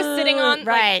computer was sitting on.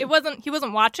 Right. Like, he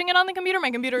wasn't watching it on the computer. My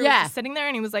computer was just sitting there,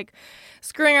 and he was like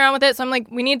screwing around with it. So I'm like,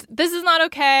 this is not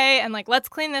okay, and like let's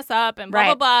clean this up and blah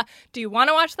blah blah. Do you want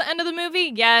to watch the end of the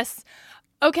movie? Yes.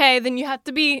 Okay, then you have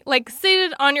to be like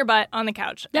seated on your butt on the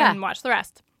couch and watch the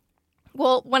rest.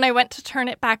 Well, when I went to turn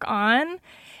it back on,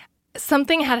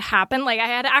 something had happened. Like I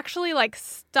had actually like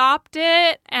stopped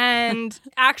it, and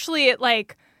actually it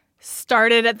like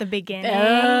started at the beginning,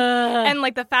 and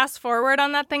like the fast forward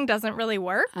on that thing doesn't really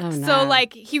work. So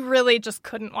like he really just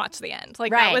couldn't watch the end.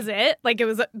 Like that was it. Like there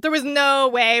was no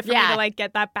way for me to like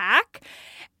get that back.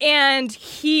 And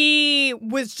he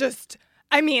was just,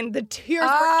 I mean, the tears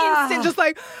were instant, just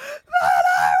like,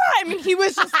 I mean, he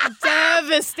was just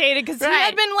devastated because he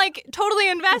had been like totally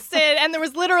invested, and there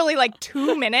was literally like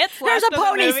 2 minutes left. There's a pony,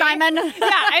 of the movie. Simon. Yeah,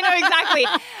 I know exactly.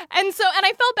 And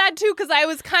I felt bad too because I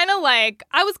was kind of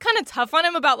tough on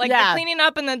him about like the cleaning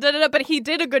up and the da-da-da, but he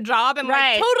did a good job, and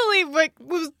like totally like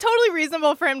was totally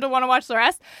reasonable for him to want to watch the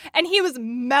rest, and he was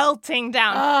melting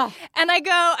down. And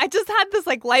I just had this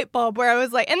like light bulb where I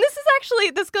was like, and this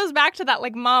goes back to that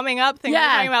like momming up thing we were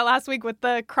talking about last week with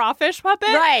the crawfish puppet.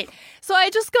 Right. So I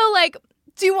just go like,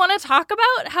 do you want to talk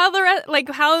about how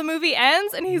how the movie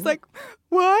ends? And he's like,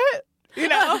 what? You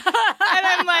know? And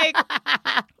I'm like,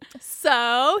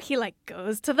 so he like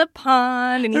goes to the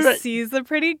pond and he sees the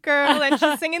pretty girl and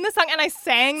she's singing the song, and I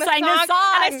sang the song. And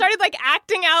I started like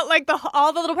acting out like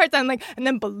all the little parts. And like, and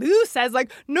then Baloo says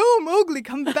like, no, Mowgli,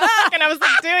 come back. And I was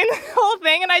like doing the whole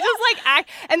thing, and I just like act,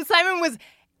 and Simon was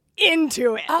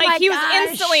into it. Like he was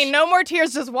instantly, no more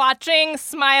tears, just watching,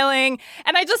 smiling,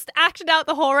 and I just acted out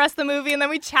the whole rest of the movie, and then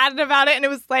we chatted about it, and it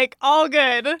was like all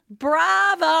good.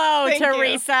 Bravo,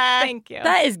 Theresa. Thank you.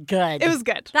 That is good. It was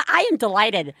good. I am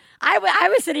delighted. I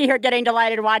was sitting here getting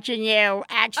delighted watching you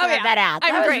actually that out.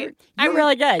 I'm great. You're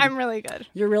really good. I'm really good.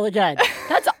 You're really good.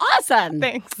 That's awesome.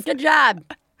 Thanks. Good job.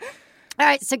 All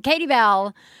right, so Katie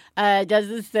Bell does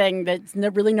this thing that's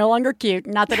really no longer cute.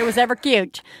 Not that it was ever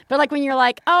cute, but like when you're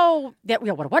like, oh, what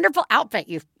a wonderful outfit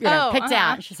you've picked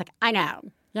out. She's like, I know.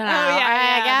 You know,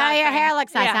 your hair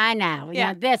looks nice. I know. You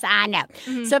know, this, I know.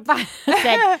 Mm-hmm. So I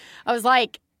said, I was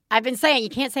like, I've been saying, you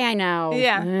can't say I know.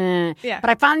 Yeah.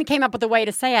 But I finally came up with a way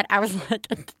to say it. I was like,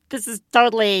 this is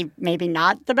totally maybe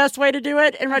not the best way to do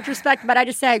it in retrospect, but I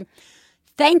just say,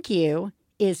 thank you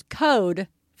is code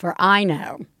For I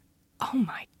know. Oh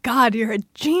my God, you're a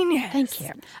genius. Thank you.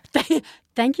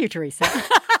 Thank you, Theresa.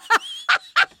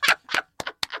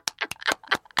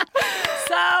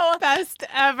 So best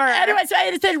ever. Anyway, so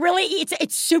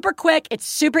it's super quick. It's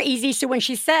super easy. So when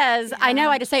she says, I know,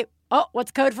 I just say, oh,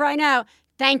 what's code for I know?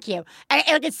 Thank you.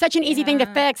 And it's such an easy thing to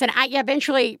fix. And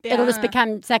eventually it'll just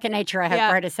become second nature, I hope,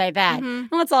 for her to say that. And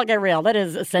let's all get real. That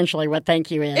is essentially what thank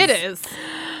you is. It is.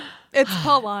 It's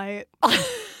polite.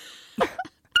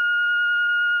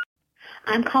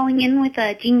 I'm calling in with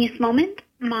a genius moment.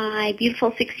 My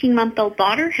beautiful 16-month-old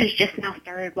daughter has just now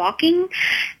started walking,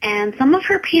 and some of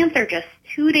her pants are just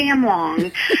too damn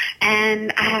long,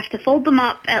 and I have to fold them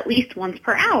up at least once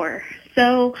per hour.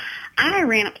 So I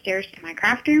ran upstairs to my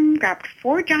craft room, grabbed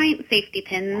 4 giant safety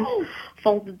pins,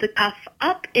 folded the cuff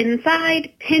up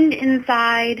inside, pinned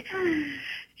inside.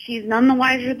 She's none the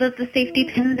wiser that the safety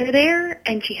pins are there,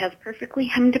 and she has perfectly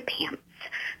hemmed pants.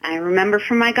 I remember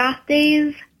from my goth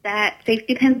days that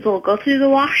safety pins will go through the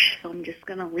wash, so I'm just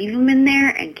going to leave them in there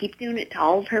and keep doing it to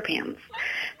all of her pants.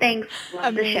 Thanks.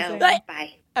 Love the show.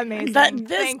 Bye. Amazing.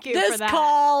 Thank you for that. This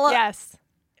call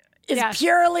is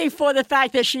purely for the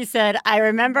fact that she said, I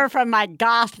remember from my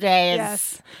goth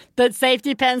days that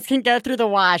safety pins can go through the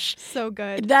wash. So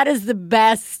good. That is the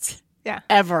best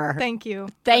ever. Thank you.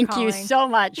 Thank you so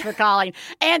much for calling.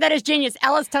 And that is genius.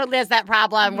 Ellis totally has that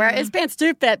problem where his pants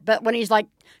do fit, but when he's like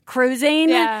cruising,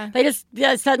 they just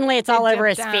suddenly it's all over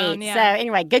his feet. So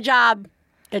anyway, good job.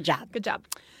 Good job. Good job.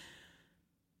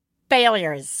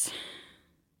 Failures.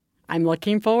 I'm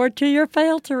looking forward to your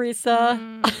fail,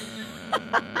 Theresa.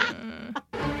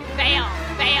 Fail.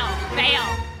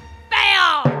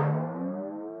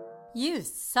 You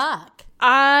suck.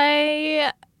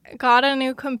 I got a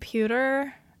new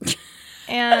computer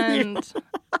and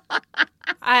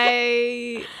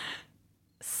I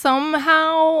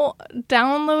somehow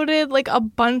downloaded like a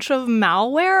bunch of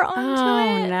malware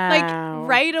onto it. No. Like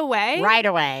right away. Right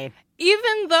away.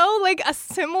 Even though like a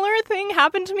similar thing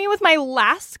happened to me with my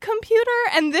last computer,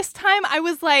 and this time I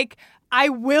was like, I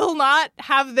will not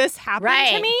have this happen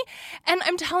to me. And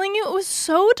I'm telling you, it was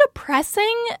so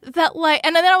depressing that like,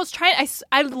 and then I was trying,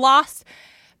 I lost.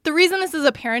 The reason this is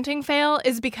a parenting fail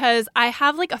is because I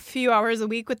have like a few hours a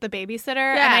week with the babysitter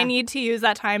and I need to use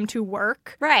that time to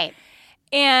work. Right.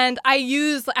 And I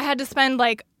had to spend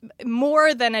like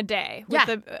more than a day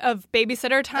of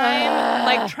babysitter time,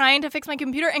 like trying to fix my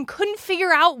computer and couldn't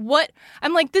figure out what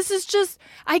I'm like, this is just,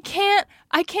 I can't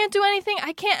do anything.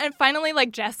 I can't. And finally,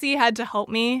 like Jessie had to help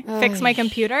me fix my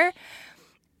computer.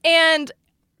 And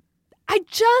I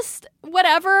just,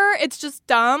 whatever, it's just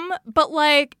dumb, but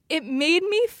like it made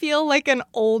me feel like an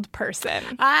old person.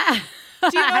 Do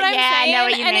you know what I'm saying? I know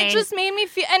what you mean. It just made me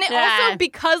feel, and it also,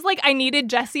 because like I needed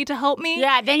Jessie to help me.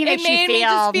 Yeah, then it made me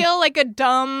just feel like a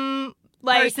dumb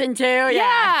person too.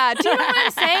 Yeah. Do you know what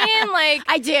I'm saying? Like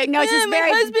I do. No, it's just my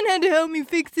husband had to help me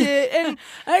fix it, and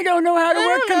I don't know how to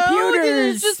work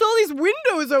computers. It's just all these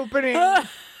windows opening.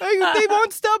 They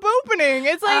won't stop opening.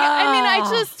 It's like, I mean, I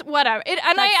just, whatever.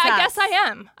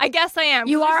 I guess I am.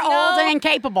 You are old and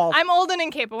incapable. I'm old and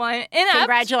incapable. And inept.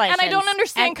 Congratulations. And I don't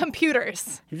understand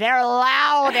computers. They're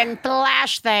loud and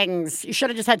flash things. You should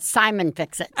have just had Simon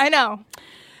fix it. I know.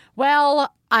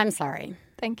 Well, I'm sorry.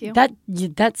 Thank you.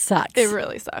 That sucks. It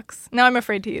really sucks. Now I'm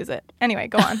afraid to use it. Anyway,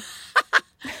 go on.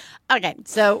 Okay,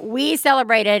 so we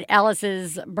celebrated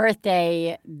Ellis's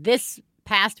birthday this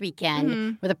past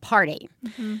weekend with a party.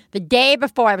 The day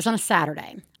before, it was on a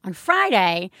Saturday. On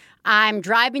Friday, I'm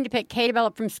driving to pick Katie Bell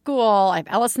up from school. I have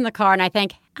Ellis in the car, and I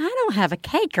think, I don't have a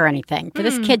cake or anything for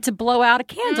this kid to blow out a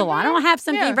candle on. I don't have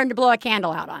something for him to blow a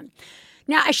candle out on.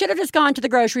 Now, I should have just gone to the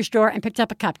grocery store and picked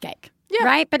up a cupcake. Yeah.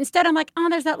 Right? But instead, I'm like, oh,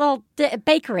 there's that little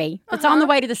bakery that's on the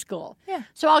way to the school. Yeah.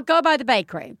 So I'll go by the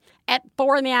bakery at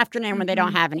 4 in the afternoon when they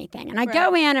don't have anything. And I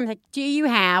go in, and I'm like, what do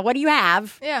you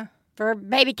have? Yeah. For a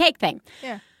baby cake thing.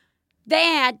 Yeah. They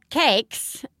had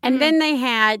cakes, and then they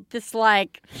had this,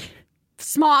 like,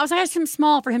 small. I was like, I have some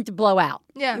small for him to blow out.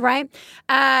 Yeah. Right?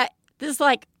 This,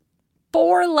 like,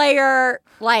 4-layer,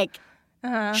 like,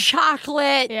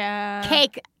 chocolate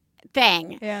cake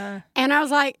thing. Yeah. And I was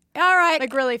like, all right.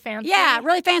 Like, really fancy? Yeah,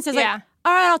 really fancy. I was like,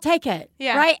 all right, I'll take it.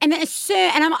 Yeah. Right? And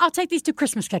then I'll take these 2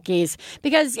 Christmas cookies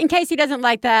because in case he doesn't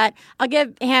like that, I'll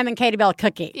give him and Katie Bell a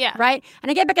cookie. Yeah. Right?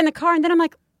 And I get back in the car, and then I'm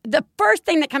like, the first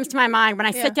thing that comes to my mind when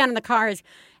I sit down in the car is,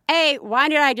 A, why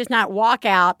did I just not walk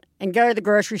out and go to the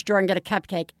grocery store and get a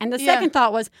cupcake? And the second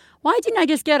thought was, why didn't I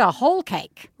just get a whole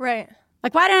cake? Right.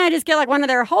 Like, why didn't I just get, like, one of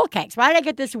their whole cakes? Why did I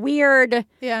get this weird,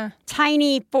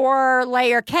 tiny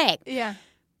 4-layer cake? Yeah.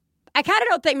 I kind of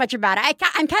don't think much about it.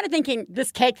 I'm kind of thinking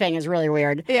this cake thing is really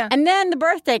weird. Yeah. And then the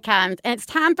birthday comes, and it's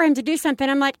time for him to do something.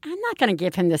 I'm like, I'm not going to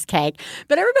give him this cake.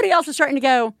 But everybody else is starting to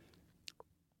go,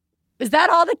 is that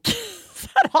all the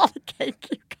cake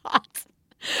you got?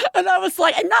 And I was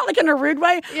like, and not like in a rude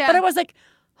way, but I was like,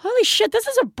 holy shit, this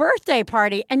is a birthday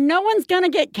party, and no one's going to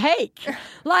get cake.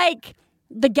 Like,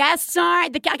 the guests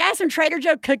aren't. I got some Trader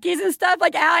Joe cookies and stuff.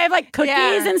 Like, I have like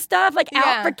cookies and stuff like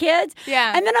out for kids.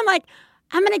 Yeah. And then I'm like,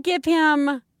 I'm going to give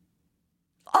him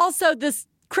also this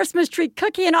Christmas tree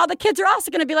cookie, and all the kids are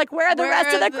also going to be like, where are the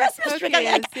rest of the Christmas tree?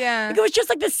 Like, it was just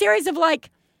like this series of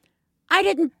like,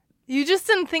 You just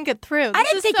didn't think it through. I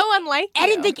didn't think so unlike you. I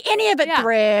didn't think any of it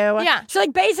through. Yeah. So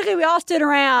like basically we all stood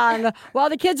around while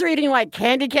the kids were eating like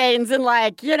candy canes and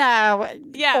like,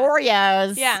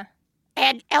 Oreos. Yeah.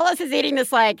 And Ellis is eating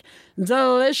this like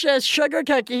delicious sugar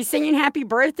cookie, singing happy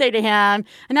birthday to him.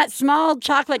 And that small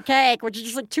chocolate cake, which is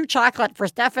just like too chocolate for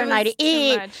Steph and I to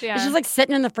eat, much, it's just like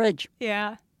sitting in the fridge.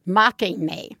 Yeah. Mocking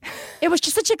me. It was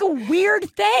just such like a weird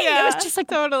thing. Yeah, It was just like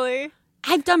totally.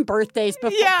 I've done birthdays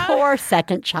before. Yeah. Poor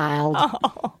second child.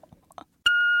 Oh.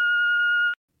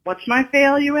 What's my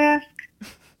fail, you ask?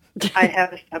 I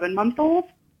have a 7-month-old,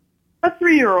 a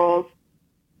 3-year-old,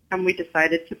 and we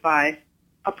decided to buy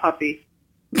a puppy.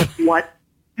 What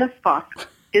the fuck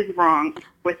is wrong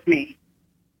with me?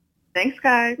 Thanks,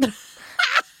 guys.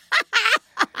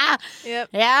 Yep.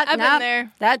 Yeah, I've been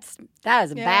there. That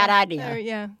is a bad idea.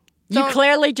 Yeah. You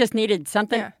clearly just needed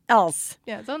something else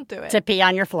Yeah, don't do it. to pee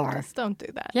on your floor. Just don't do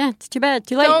that. Yeah, it's too bad.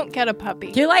 Too late. Don't get a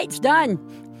puppy. Too late. It's done.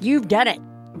 You've done it.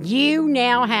 You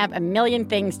now have a million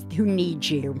things who need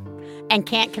you and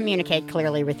can't communicate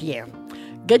clearly with you.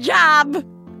 Good job.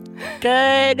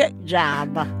 Good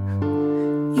job.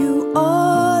 You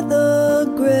are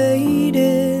the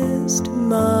greatest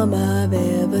mom I've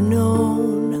ever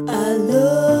known. I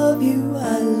love you,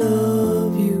 I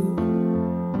love you.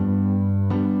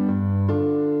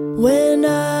 When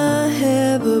I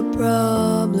have a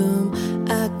problem,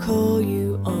 I call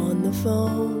you on the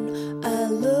phone. I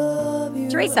love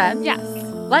you. Teresa, Yes.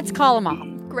 Let's call them all.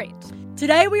 Great.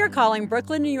 Today we are calling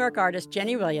Brooklyn, New York artist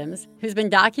Jenny Williams, who's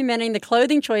been documenting the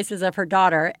clothing choices of her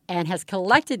daughter and has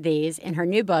collected these in her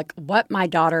new book, What My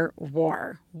Daughter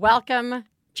Wore. Welcome,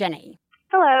 Jenny.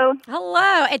 Hello.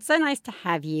 Hello. It's so nice to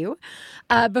have you.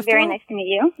 Very nice to meet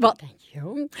you. Well, thank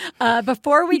you.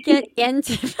 Before we get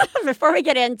into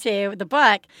the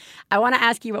book, I want to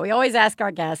ask you what we always ask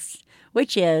our guests,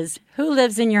 which is, who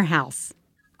lives in your house?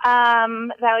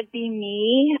 That would be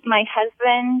me, my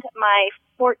husband, my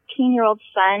 14-year-old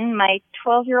son, my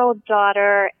 12-year-old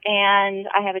daughter, and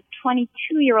I have a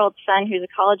 22-year-old son who's a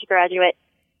college graduate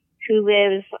who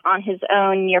lives on his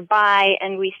own nearby,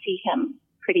 and we see him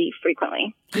pretty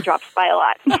frequently. He drops by a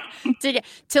lot.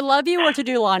 To love you or to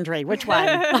do laundry? Which one?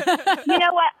 You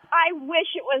know what? I wish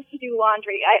it was to do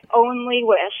laundry. I only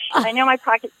wish. I know my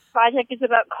project is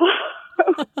about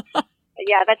clothes.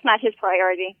 Yeah, that's not his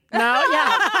priority. No,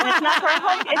 yeah. And it's not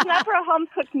for a home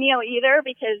cooked meal either,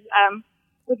 because it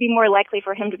would be more likely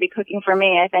for him to be cooking for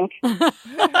me, I think. Well,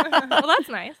 that's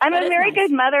nice. I'm a very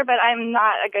good mother, but I'm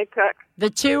not a good cook.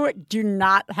 The two do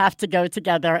not have to go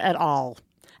together at all,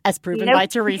 as proven by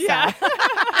Teresa. Yeah.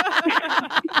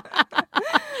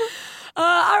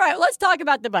 All right, let's talk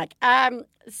about the book.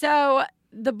 So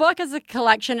the book is a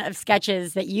collection of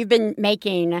sketches that you've been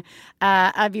making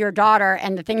of your daughter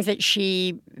and the things that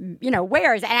she,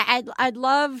 wears. And I'd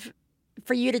love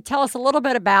for you to tell us a little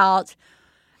bit about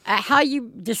how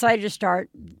you decided to start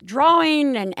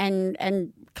drawing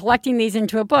and collecting these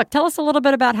into a book. Tell us a little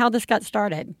bit about how this got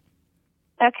started.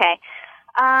 Okay.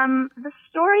 The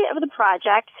story of the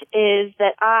project is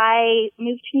that I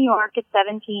moved to New York at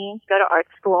 17 to go to art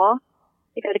school,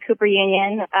 to go to Cooper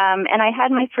Union, and I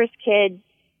had my first kid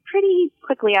pretty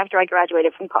quickly after I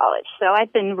graduated from college. So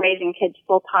I've been raising kids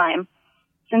full time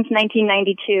since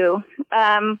 1992.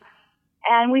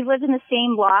 And we've lived in the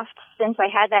same loft since I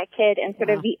had that kid, and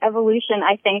sort of the evolution,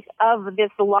 I think, of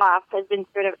this loft has been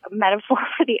sort of a metaphor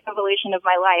for the evolution of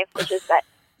my life, which is that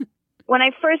when I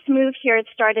first moved here, it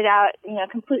started out,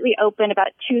 completely open,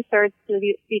 about 2/3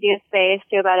 studio space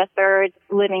to about 1/3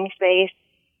 living space,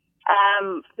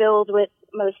 filled with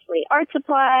mostly art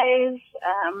supplies,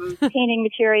 painting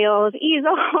materials,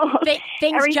 easels,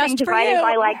 things everything just divided for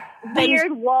you. by like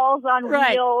weird walls on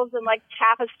wheels and like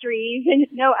tapestries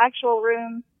and no actual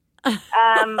rooms.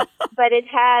 But it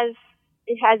has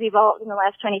evolved in the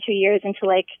last 22 years into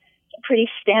like a pretty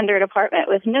standard apartment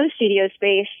with no studio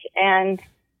space and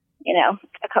a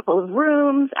couple of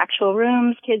rooms, actual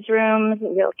rooms, kids' rooms, a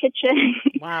real kitchen.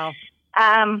 Wow.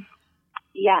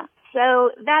 Yeah.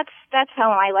 So that's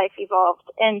how my life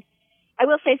evolved. And I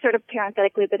will say sort of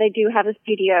parenthetically that I do have a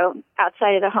studio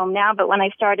outside of the home now, but when I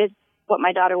started what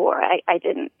my daughter wore, I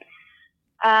didn't.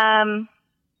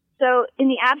 So in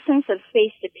the absence of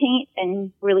space to paint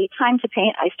and really time to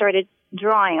paint, I started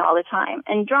drawing all the time.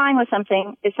 And drawing is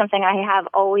something I have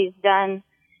always done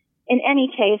in any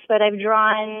case, but I've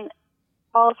drawn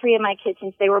all three of my kids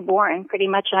since they were born pretty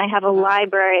much, and I have a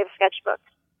library of sketchbooks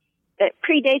that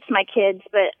predates my kids,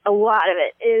 but a lot of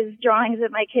it is drawings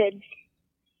of my kids.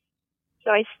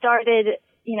 So I started,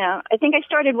 I think I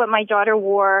started what my daughter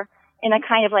wore in a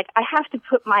kind of like, I have to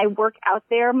put my work out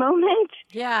there moment.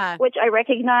 Yeah. Which I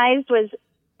recognized was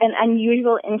an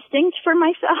unusual instinct for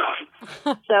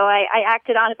myself. So I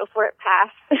acted on it before it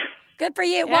passed. Good for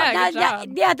you. Yeah, good job.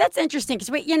 Yeah, that's interesting.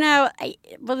 Because,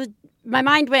 my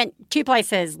mind went two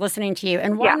places listening to you.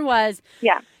 And one was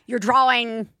you're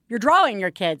drawing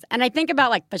your kids. And I think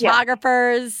about like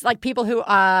photographers, like people who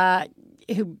are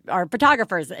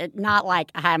photographers, not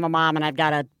like I'm a mom and I've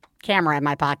got a camera in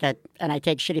my pocket and I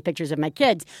take shitty pictures of my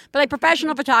kids, but like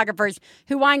professional photographers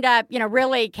who wind up,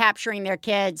 really capturing their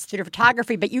kids through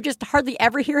photography, but you just hardly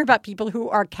ever hear about people who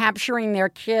are capturing their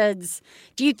kids.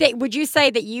 Would you say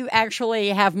that you actually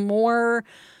have more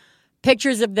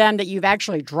pictures of them that you've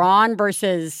actually drawn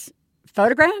versus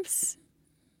photographs?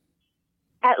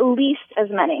 At least as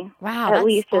many. Wow. At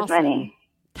least awesome. as many.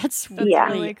 That's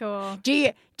really cool.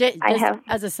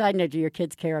 As a side note, do your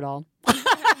kids care at all?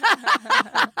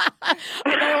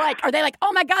 Are they like,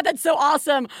 oh my God, that's so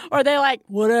awesome? Or are they like,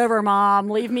 whatever, Mom,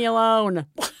 leave me alone?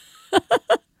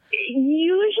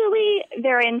 Usually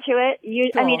they're into it. Cool.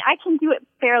 I mean, I can do it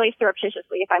fairly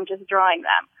surreptitiously if I'm just drawing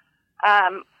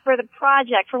them. For the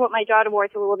project, for what my daughter wore,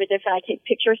 it's a little bit different. I take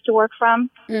pictures to work from.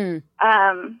 So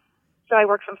I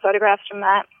work from photographs from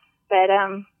that. But,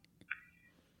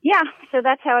 so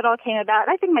that's how it all came about.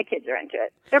 I think my kids are into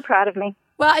it. They're proud of me.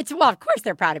 Well, of course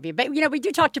they're proud of you. But, we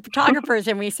do talk to photographers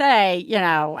and we say,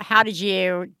 how do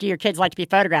your kids like to be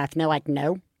photographed? And they're like,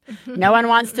 no. No one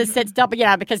wants to sit still,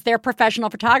 because they're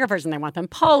professional photographers and they want them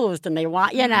posed and they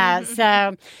want,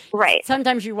 so right.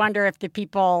 Sometimes you wonder if the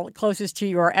people closest to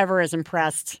you are ever as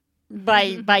impressed by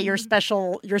your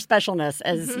specialness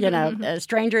as, as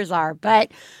strangers are.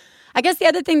 But I guess the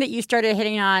other thing that you started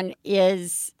hitting on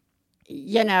is,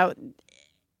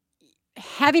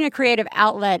 having a creative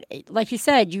outlet. Like you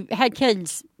said, you had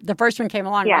kids. The first one came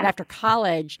along right after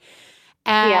college.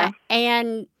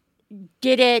 And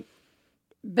did it,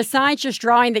 besides just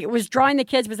drawing the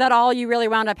kids, was that all you really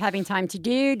wound up having time to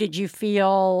do? Did you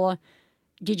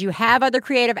have other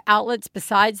creative outlets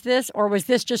besides this? Or was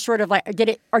this just sort of like, did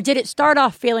it start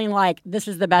off feeling like this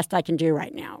is the best I can do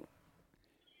right now?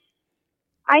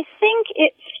 I think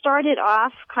it started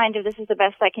off kind of, this is the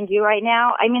best I can do right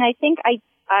now. I mean, I think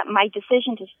my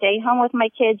decision to stay home with my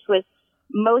kids was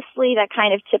mostly that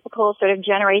kind of typical sort of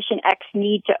Generation X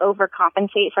need to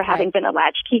overcompensate for having been a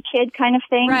latchkey kid kind of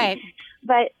thing. Right.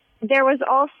 But there was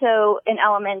also an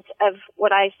element of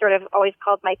what I sort of always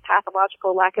called my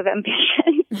pathological lack of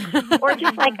ambition, or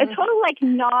just like a total like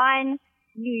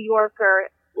non-New Yorker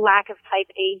lack of type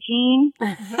A gene.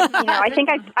 I think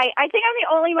I'm the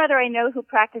only mother I know who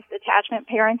practiced attachment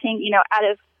parenting, out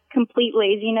of complete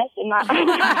laziness and not.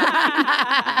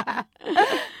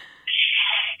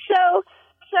 So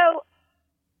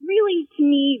really, to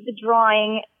me, the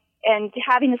drawing and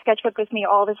having the sketchbook with me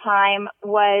all the time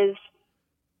was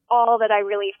all that I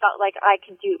really felt like I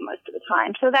could do most of the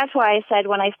time. So that's why I said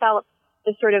when I felt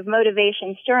the sort of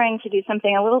motivation stirring to do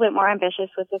something a little bit more ambitious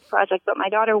with this project, but my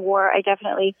daughter wore, I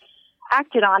definitely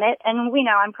acted on it. And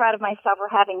I'm proud of myself for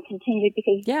having continued,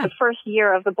 because the first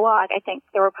year of the blog, I think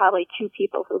there were probably 2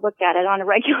 people who looked at it on a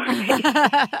regular basis.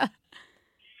 But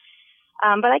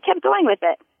I kept going with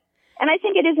it. And I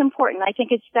think it is important. I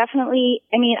think it's definitely,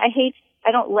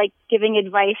 I don't like giving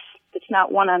advice that's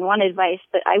not one-on-one advice,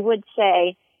 but I would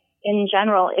say in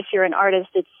general, if you're an artist,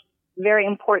 it's very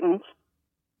important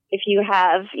if you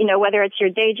have, whether it's your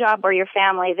day job or your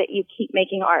family, that you keep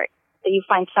making art, that you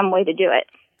find some way to do it.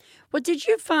 Well, did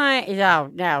you find,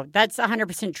 no, that's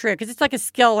 100% true, because it's like a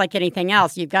skill like anything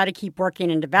else. You've got to keep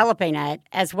working and developing it,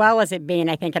 as well as it being,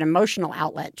 I think, an emotional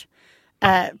outlet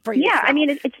for yourself. Yeah,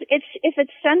 it's if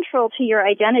it's central to your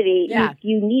identity,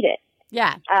 you need it.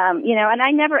 Yeah. And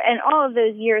I never, and all of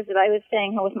those years that I was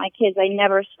staying home with my kids, I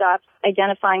never stopped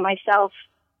identifying myself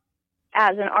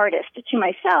as an artist to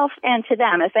myself and to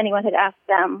them. If anyone had asked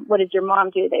them, what does your mom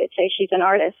do? They would say she's an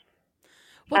artist.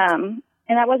 And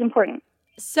that was important.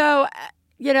 So,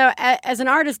 as an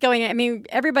artist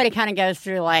everybody kind of goes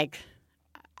through, like,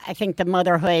 I think the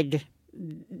motherhood,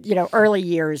 early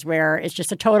years where it's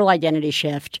just a total identity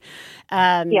shift.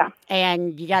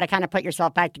 And you got to kind of put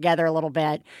yourself back together a little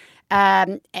bit.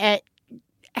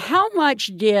 How much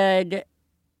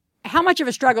of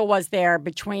a struggle was there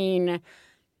between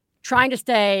trying to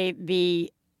stay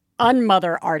the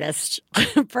unmother artist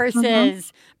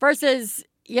versus,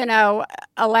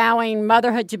 allowing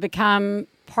motherhood to become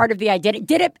part of the identity?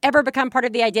 Did it ever become part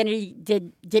of the identity?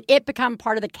 Did it become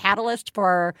part of the catalyst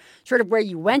for sort of where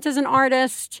you went as an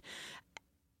artist?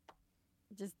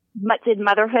 Did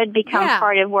motherhood become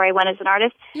part of where I went as an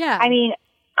artist? Yeah. I mean,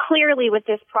 clearly with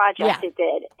this project it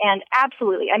did. And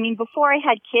absolutely. I mean, before I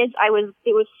had kids,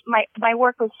 my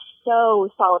work was so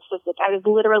solipsistic. I was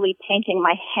literally painting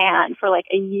my hand for like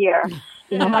a year.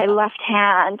 My left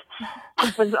hand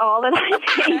was all that I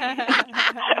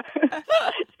painted.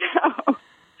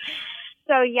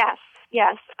 So yes.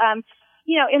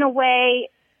 In a way,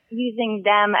 using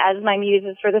them as my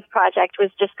muses for this project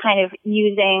was just kind of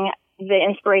using the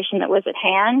inspiration that was at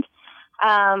hand.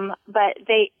 But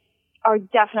they are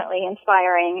definitely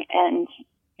inspiring and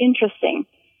interesting.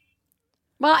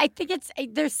 Well, I think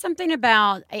there's something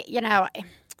about,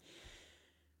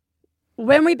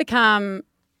 when we become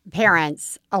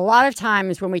parents, a lot of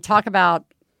times when we talk about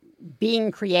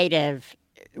being creative,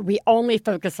 we only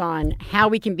focus on how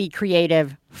we can be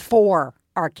creative for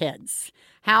our kids.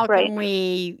 How can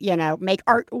we, make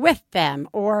art with them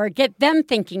or get them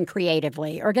thinking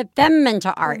creatively or get them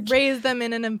into art? Raise them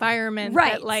in an environment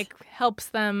that, helps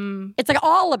them. It's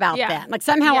all about them. Like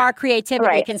somehow our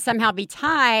creativity can somehow be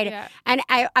tied. Yeah. And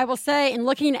I will say, in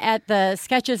looking at the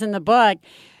sketches in the book,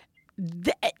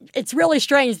 it's really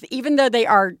strange. Even though they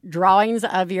are drawings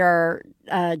of your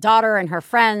daughter and her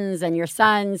friends and your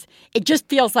sons, it just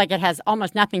feels like it has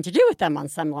almost nothing to do with them on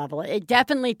some level. It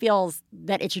definitely feels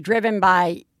that it's driven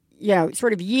by,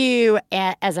 sort of you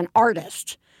as an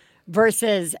artist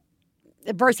versus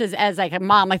as like a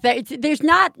mom. Like there's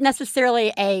not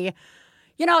necessarily a,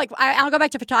 I'll go back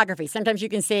to photography. Sometimes you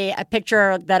can see a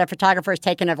picture that a photographer has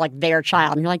taken of like their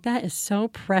child, and you're like, that is so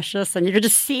precious, and you can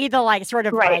just see the like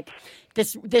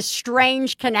this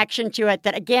strange connection to it.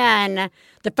 That again,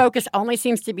 the focus only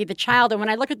seems to be the child. And when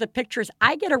I look at the pictures,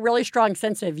 I get a really strong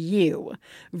sense of you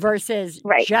versus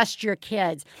just your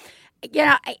kids.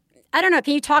 I don't know.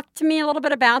 Can you talk to me a little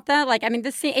bit about that? Like, I mean,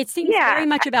 it seems very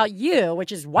much about you,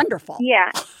 which is wonderful.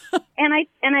 Yeah, and I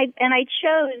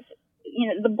chose.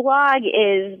 The blog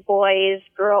is boys,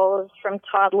 girls, from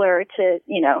toddler to,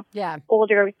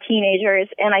 older teenagers.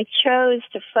 And I chose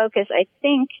to focus, I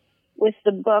think, with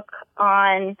the book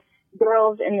on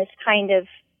girls in this kind of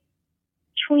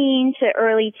tween to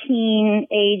early teen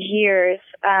age years,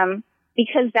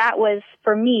 because that was,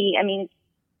 for me, in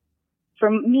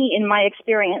my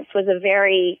experience, was a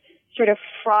very sort of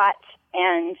fraught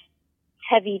and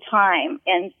heavy time,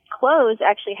 and clothes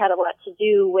actually had a lot to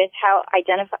do with how I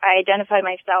identified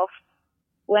myself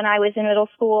when I was in middle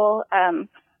school. I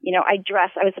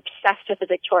was obsessed with the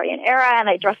Victorian era, and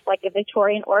I dressed like a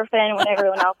Victorian orphan when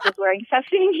everyone else was wearing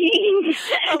sesame jeans.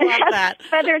 I love that.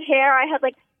 Feathered hair. I had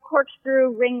like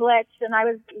corkscrew ringlets, and I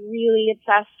was really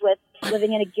obsessed with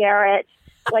living in a garret,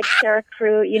 like Sarah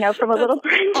Crew, from A Little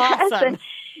Princess. Awesome.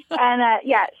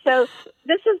 So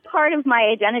this is part of my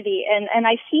identity, and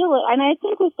I feel it, and I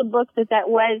think with the book that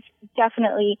was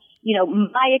definitely,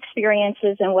 my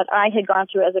experiences and what I had gone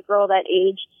through as a girl that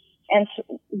age, and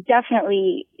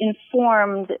definitely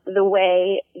informed the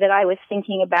way that I was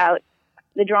thinking about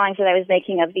the drawings that I was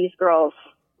making of these girls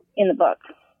in the book.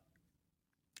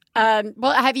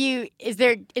 Well, is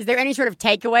there any sort of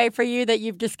takeaway for you that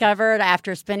you've discovered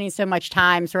after spending so much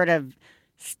time sort of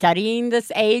studying this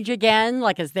age again?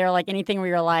 Like, is there like anything where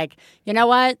you're like, you know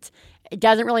what? It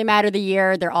doesn't really matter the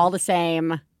year. They're all the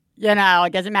same.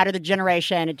 It doesn't matter the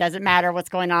generation. It doesn't matter what's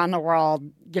going on in the world.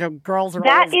 Girls are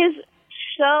That is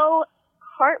so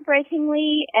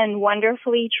heartbreakingly and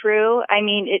wonderfully true. I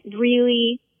mean, it's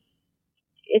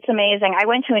amazing. I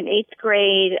went to an 8th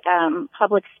grade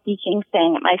public speaking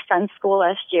thing at my son's school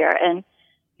last year, and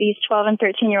these 12 and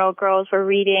 13-year-old girls were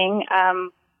reading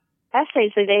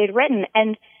essays that they had written,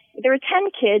 and there were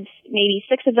 10 kids, maybe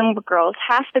 6 of them were girls.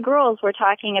 Half the girls were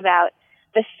talking about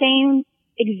the same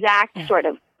exact sort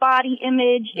of body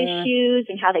image issues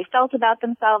and how they felt about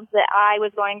themselves that I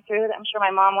was going through, that I'm sure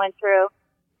my mom went through.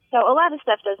 So a lot of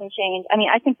stuff doesn't change. I mean,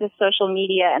 I think the social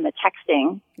media and the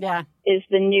texting is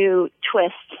the new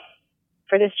twist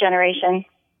for this generation.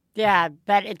 Yeah,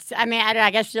 but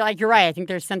I guess you're right. I think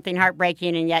there's something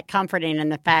heartbreaking and yet comforting in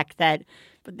the fact that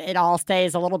it all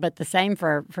stays a little bit the same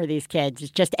for these kids.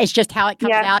 It's just how it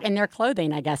comes out in their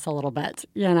clothing, I guess, a little bit.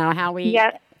 How we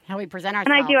present ourselves.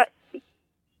 And I do,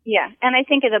 and I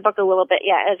think of the book a little bit,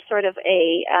 as sort of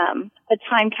a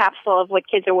time capsule of what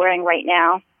kids are wearing right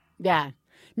now. Yeah.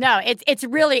 No, it's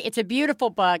a beautiful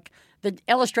book. The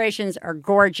illustrations are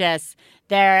gorgeous.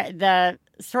 The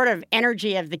sort of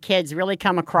energy of the kids really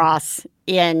come across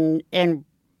in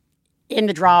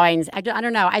the drawings. I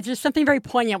don't know. It's just something very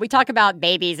poignant. We talk about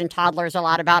babies and toddlers a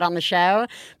lot about on the show,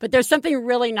 but there's something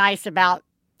really nice about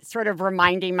sort of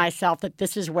reminding myself that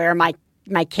this is where my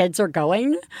kids are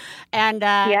going. And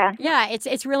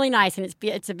it's really nice, and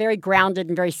it's a very grounded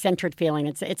and very centered feeling.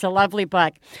 It's a lovely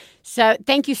book. So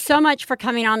thank you so much for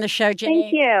coming on the show, Jenny.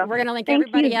 Thank you. We're going to link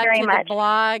everybody up to the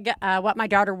blog, What My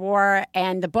Daughter Wore,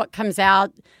 and the book comes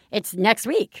out. It's next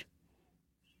week.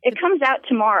 It comes out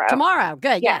tomorrow. Tomorrow.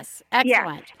 Good. Yes.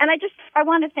 Excellent. Yeah. And I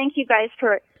want to thank you guys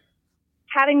for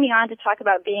having me on to talk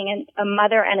about being a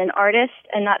mother and an artist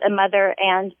and not a mother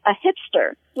and a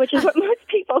hipster, which is what most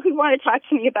people who want to talk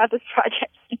to me about this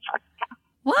project talk about.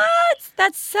 What?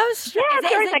 That's so strange.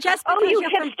 Yeah, is it just because you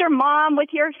hipster mom with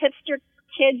your hipster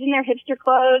kids in their hipster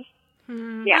clothes.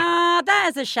 Yeah. Oh, that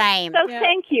is a shame. So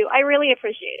thank you. I really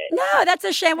appreciate it. No, that's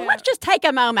a shame. Well, let's just take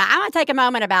a moment. I want to take a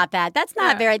moment about that. That's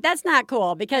not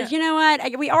cool because you know what?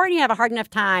 We already have a hard enough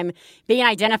time being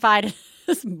identified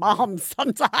as moms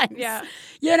sometimes. Yeah.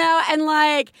 You know, and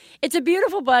like, it's a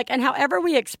beautiful book, and however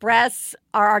we express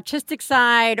our artistic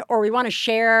side or we want to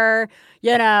share,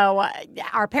 you know,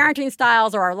 our parenting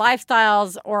styles or our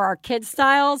lifestyles or our kids'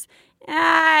 styles,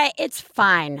 it's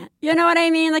fine. You know what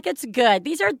I mean? Like, it's good.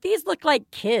 These look like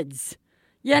kids.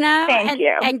 You know, Thank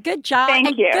you. And good job.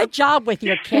 Thank you. Good job with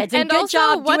your kids. And good also,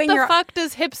 job what doing the fuck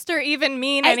does hipster even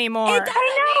mean anymore? I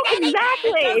know,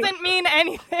 exactly. It doesn't mean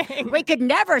anything. We could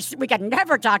never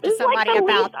talk to somebody like the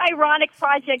about. least ironic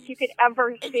project you could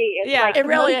ever see. It's like it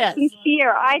really is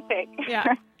sincere, I think.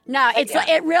 Yeah. No,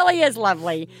 it really is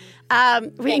lovely.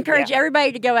 We encourage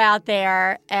everybody to go out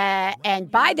there and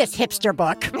buy this hipster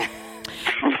book.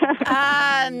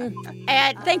 And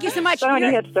thank you so much.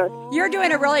 You're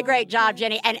doing a really great job,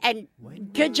 Jenny, and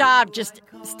good job just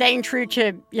staying true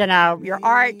to, you know, your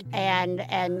art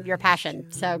and your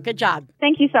passion. So good job.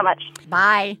 Thank you so much.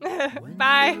 Bye.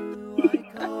 Bye.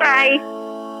 Bye.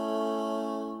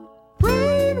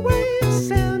 Brainwaves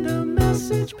send a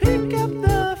message, pick up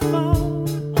the phone.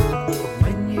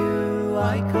 When you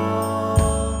I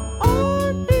call,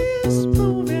 on is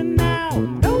moving now,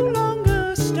 no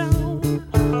longer stone.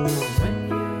 When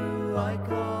you I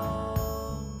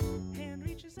call, hand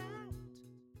reaches out.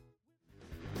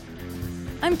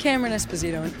 I'm Cameron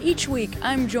Esposito, and each week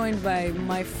I'm joined by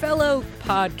my fellow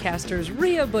podcasters,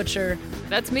 Rhea Butcher.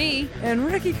 That's me. And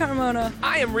Ricky Carmona.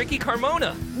 I am Ricky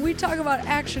Carmona. We talk about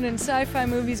action and sci-fi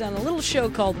movies on a little show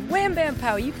called Wham Bam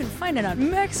Pow. You can find it on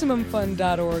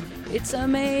MaximumFun.org. It's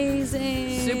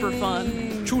amazing. Super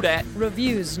fun. True that.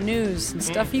 Reviews, news, and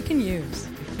stuff you can use.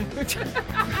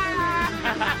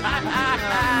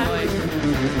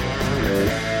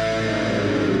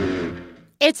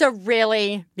 It's a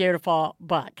really beautiful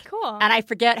book. Cool. And I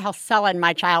forget how sullen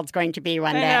my child's going to be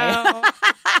one day.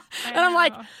 And I'm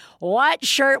like, what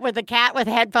shirt with the cat with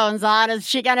headphones on is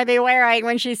she going to be wearing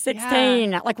when she's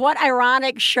 16? Like, what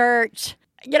ironic shirt?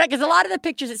 You know, because a lot of the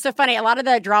pictures, it's so funny. A lot of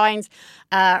the drawings,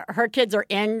 her kids are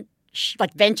in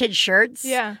like vintage shirts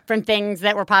from things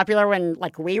that were popular when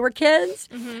like we were kids.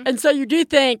 Mm-hmm. And so you do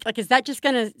think, like, is that just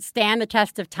going to stand the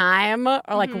test of time? Or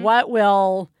like, what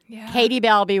will Katie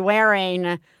Bell be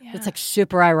wearing? It's like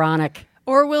super ironic.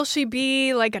 Or will she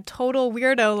be like a total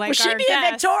weirdo like will our she be guest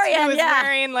a Victorian? Who's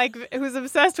wearing like who's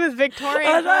obsessed with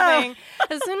Victorian clothing?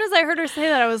 As soon as I heard her say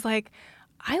that, I was like,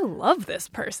 I love this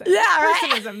person. Yeah, this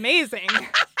person is amazing.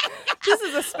 This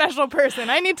is a special person.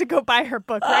 I need to go buy her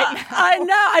book right now. I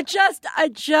know. I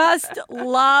just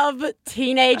love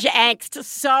teenage angst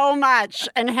so much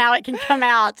and how it can come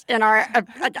out in our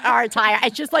attire.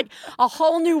 It's just like a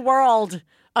whole new world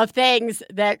of things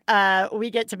that we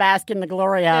get to bask in the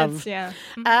glory of.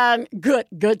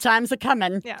 Good times are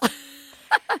coming. Yeah.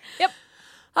 Yep.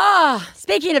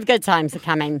 Speaking of good times are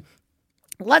coming,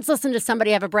 let's listen to somebody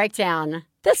have a breakdown.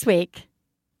 This week,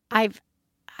 I've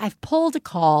pulled a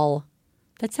call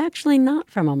that's actually not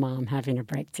from a mom having a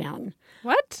breakdown.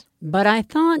 What? But I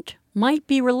thought might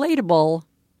be relatable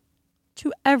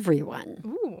to everyone.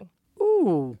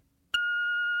 Ooh.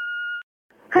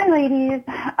 Hi, ladies.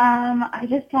 I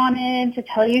just wanted to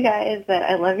tell you guys that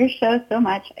I love your show so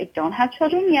much. I don't have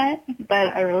children yet,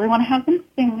 but I really want to have them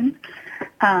soon.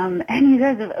 And you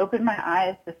guys have opened my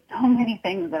eyes to so many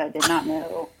things that I did not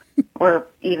know or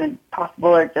even possible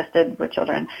or existed with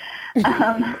children,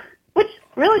 which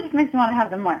really just makes me want to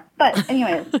have them more. But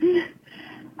anyways,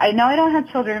 I know I don't have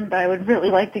children, but I would really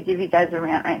like to give you guys a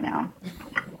rant right now.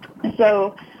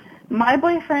 So my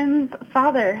boyfriend's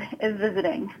father is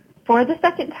visiting for the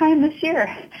second time this year,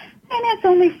 it's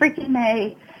only freaking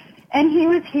May. And he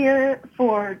was here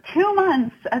for 2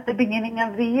 months at the beginning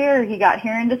of the year. He got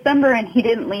here in December, and he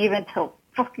didn't leave until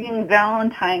fucking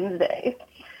Valentine's Day.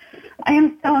 I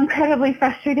am so incredibly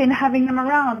frustrated having him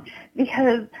around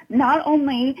because not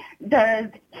only does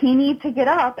he need to get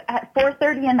up at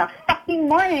 4:30 in the fucking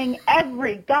morning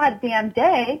every goddamn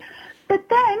day, but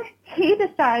then he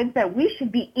decides that we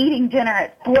should be eating dinner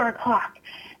at 4 o'clock.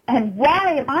 And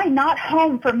why am I not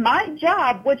home from my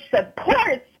job, which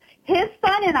supports his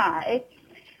son and I,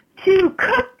 to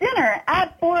cook dinner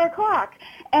at 4 o'clock?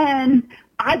 And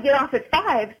I get off at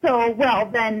 5, so, well,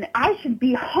 then I should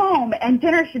be home and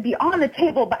dinner should be on the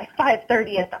table by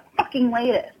 5:30 at the fucking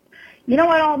latest. You know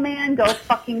what, old man? Go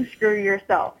fucking screw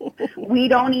yourself. We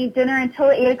don't eat dinner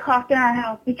until 8 o'clock in our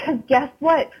house because guess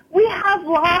what? We have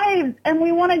lives and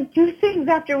we want to do things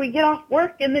after we get off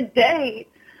work in the day.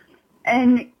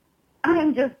 And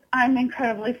I'm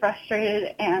incredibly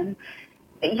frustrated, and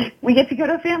we get to go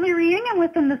to a family reunion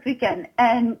with him this weekend.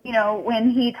 And, you know,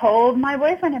 when he told my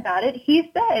boyfriend about it,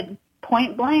 he said,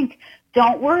 point blank,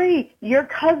 don't worry, your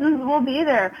cousins will be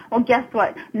there. Well, guess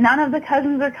what? None of the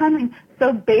cousins are coming.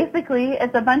 So basically,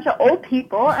 it's a bunch of old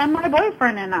people and my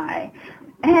boyfriend and I.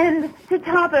 And to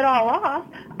top it all off,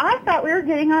 I thought we were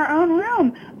getting our own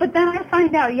room. But then I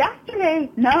find out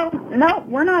yesterday, no,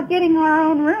 we're not getting our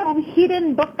own room. He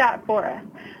didn't book that for us.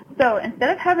 So instead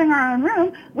of having our own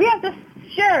room, we have to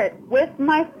share it with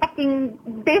my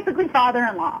fucking basically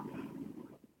father-in-law.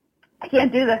 I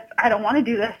can't do this. I don't want to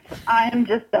do this. I am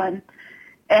just done.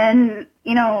 And,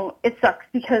 you know, it sucks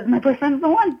because my boyfriend's the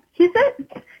one. He's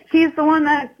it. He's the one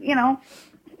that, you know,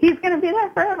 he's going to be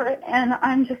there forever. And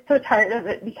I'm just so tired of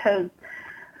it because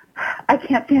I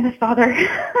can't stand his father.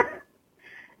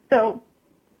 So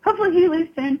hopefully he leaves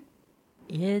soon.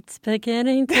 It's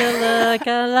beginning to look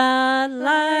a lot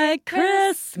like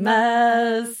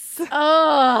Christmas.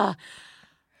 Oh,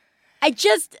 I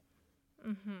just,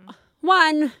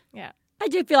 I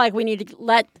do feel like we need to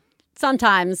let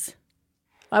sometimes,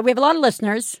 we have a lot of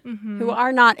listeners who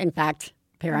are not, in fact,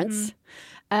 parents,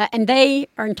 and they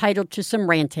are entitled to some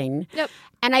ranting. Yep.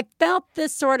 And I felt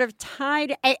this sort of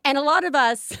tied, and a lot of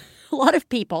us, a lot of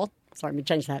people, sorry, let me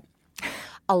change that.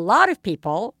 A lot of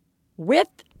people with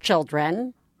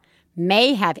children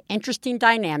may have interesting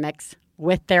dynamics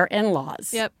with their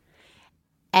in-laws. Yep.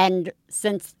 And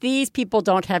since these people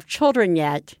don't have children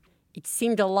yet, it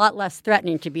seemed a lot less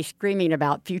threatening to be screaming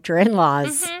about future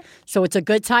in-laws. So it's a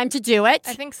good time to do it.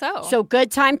 I think so. So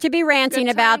good time to be ranting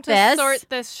good time about to this. Sort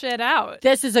this shit out.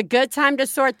 This is a good time to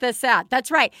sort this out.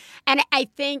 That's right. And I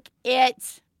think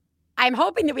I'm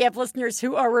hoping that we have listeners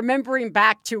who are remembering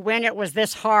back to when it was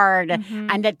this hard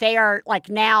and that they are like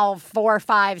now 4,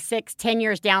 5, 6, 10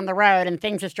 years down the road and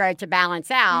things have started to balance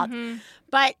out.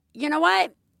 But you know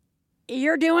what?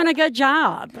 You're doing a good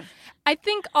job. I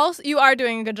think also you are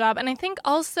doing a good job. And I think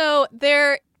also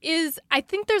there's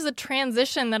a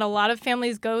transition that a lot of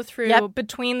families go through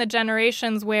between the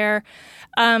generations where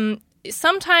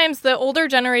sometimes the older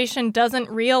generation doesn't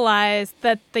realize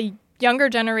that the younger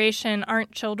generation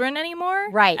aren't children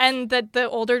anymore. Right. And that the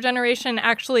older generation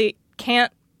actually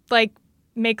can't, like,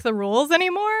 make the rules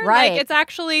anymore. Right. Like, it's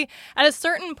actually, at a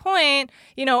certain point,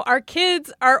 you know, our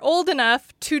kids are old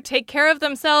enough to take care of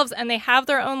themselves and they have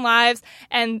their own lives,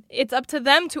 and it's up to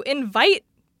them to invite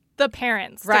the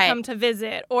parents to come to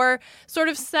visit or sort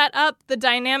of set up the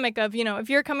dynamic of, you know, if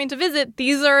you're coming to visit,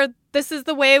 this is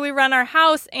the way we run our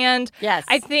house. And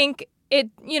I think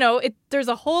there's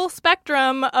a whole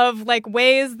spectrum of like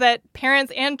ways that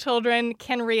parents and children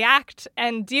can react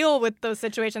and deal with those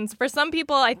situations. For some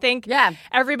people, I think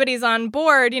everybody's on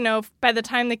board, you know, by the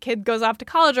time the kid goes off to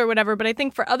college or whatever. But I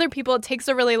think for other people, it takes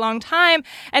a really long time.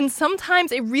 And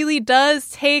sometimes it really does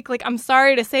take, like, I'm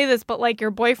sorry to say this, but like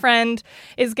your boyfriend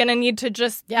is going to need to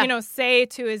just, you know, say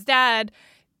to his dad,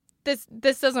 this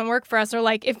doesn't work for us, or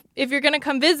like if you're going to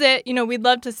come visit, you know, we'd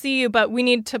love to see you, but we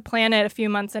need to plan it a few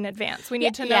months in advance. We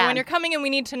need to know when you're coming, and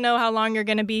we need to know how long you're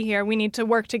going to be here. We need to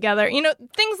work together, you know,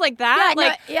 things like that,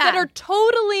 that are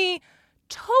totally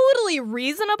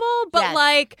reasonable, but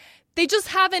like they just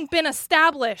haven't been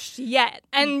established yet,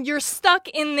 and you're stuck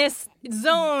in this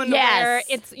zone where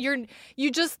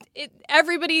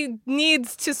everybody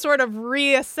needs to sort of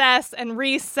reassess and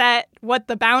reset what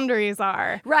the boundaries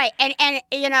are. Right, and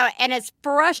you know, and it's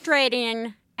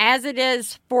frustrating as it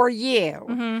is for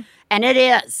you, and it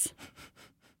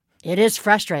is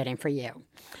frustrating for you.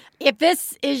 If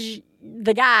this is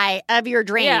the guy of your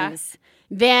dreams,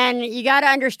 then you got to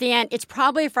understand it's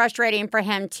probably frustrating for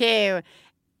him too.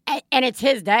 And it's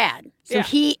his dad. So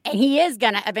he is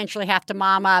going to eventually have to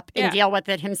mom up and deal with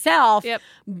it himself. Yep.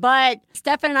 But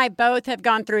Stefan and I both have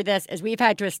gone through this as we've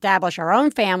had to establish our own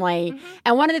family. Mm-hmm.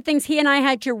 And one of the things he and I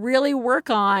had to really work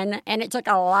on, and it took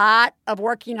a lot of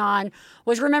working on,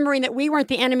 was remembering that we weren't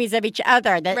the enemies of each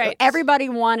other, that everybody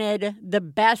wanted the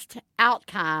best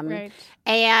outcome. Right.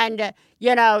 And,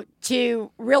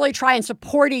 to really try and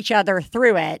support each other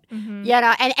through it. Mm-hmm.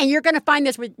 And you're going to find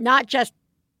this with not just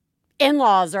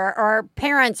in-laws or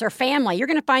parents or family. You're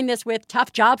going to find this with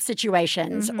tough job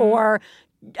situations or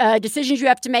decisions you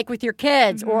have to make with your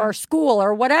kids or school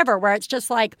or whatever, where it's just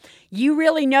like you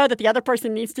really know that the other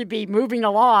person needs to be moving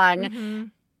along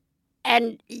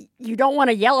and you don't want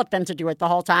to yell at them to do it the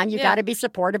whole time. You got to be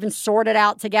supportive and sort it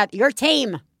out together. You're a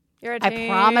team. You're a team. I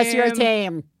promise you're a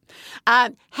team.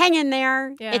 Hang in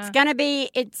there. Yeah. It's going to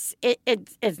be, it's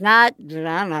not, I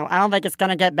don't know. I don't think it's going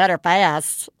to get better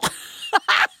fast.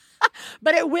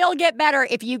 But it will get better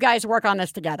if you guys work on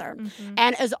this together.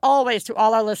 And as always, to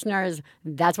all our listeners,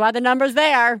 that's why the number's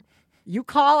there. You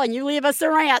call and you leave us a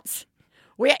rant.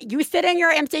 You sit in your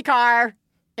empty car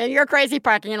in your crazy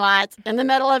parking lot in the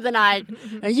middle of the night,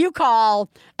 and you call,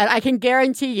 and I can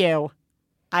guarantee you,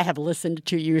 I have listened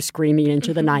to you screaming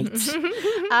into the night.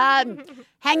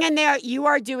 Hang in there. You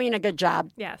are doing a good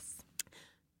job. Yes.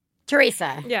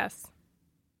 Theresa. Yes.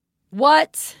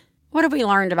 What have we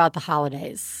learned about the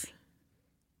holidays?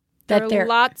 There are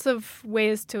lots of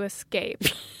ways to escape.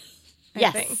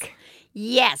 I think.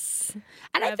 Yes.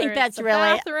 And Whether I think it's that's the really,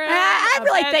 bathroom, I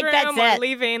really think that's or it.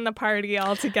 leaving the party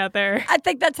altogether. I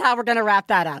think that's how we're going to wrap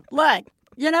that up. Look,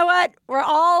 you know what?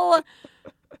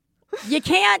 You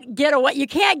can't get away. You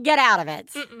can't get out of it.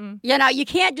 You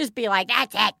can't just be like,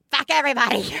 that's it. Fuck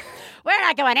everybody. We're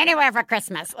not going anywhere for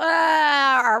Christmas.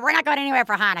 Or we're not going anywhere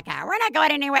for Hanukkah. We're not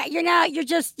going anywhere. You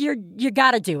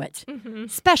got to do it.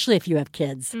 Especially if you have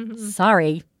kids.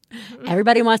 Sorry.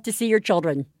 Everybody wants to see your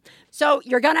children. So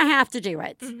you're going to have to do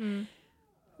it.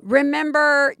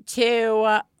 Remember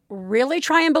to really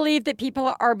try and believe that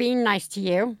people are being nice to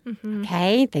you.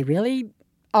 Okay? They really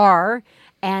are.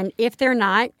 And if they're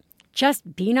not,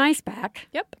 just be nice back.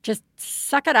 Yep. Just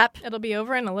suck it up. It'll be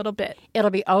over in a little bit.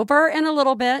 It'll be over in a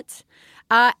little bit.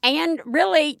 And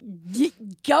really,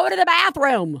 go to the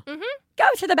bathroom. Go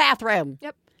to the bathroom.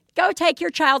 Yep. Go take your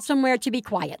child somewhere to be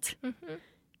quiet.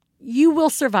 You will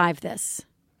survive this.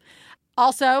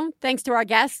 Also, thanks to our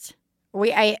guest,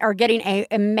 we are getting an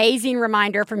amazing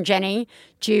reminder from Jenny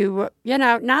to,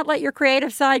 not let your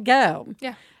creative side go.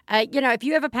 Yeah. If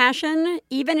you have a passion,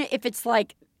 even if it's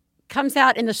like, comes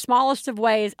out in the smallest of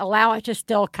ways, allow it to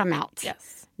still come out.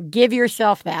 Yes. Give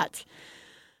yourself that.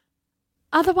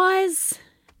 Otherwise,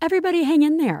 everybody hang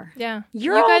in there. Yeah.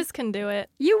 You guys can do it.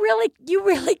 You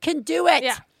really can do it.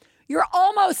 Yeah. You're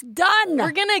almost done.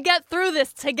 We're going to get through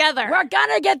this together. We're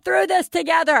going to get through this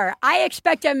together. I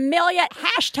expect a million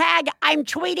hashtag I'm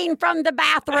tweeting from the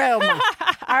bathroom.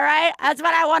 All right? That's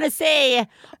what I want to see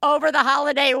over the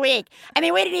holiday week. I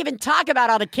mean, we didn't even talk about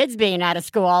all the kids being out of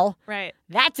school. Right.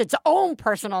 That's its own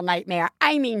personal nightmare.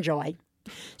 I mean joy.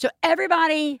 So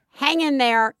everybody, hang in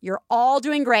there. You're all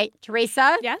doing great.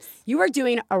 Theresa? Yes? You are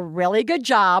doing a really good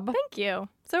job. Thank you.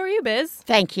 So are you, Biz.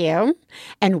 Thank you.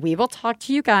 And we will talk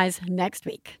to you guys next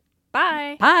week.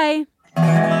 Bye. Bye.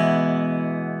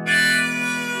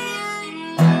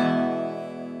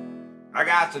 I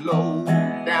got to low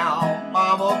down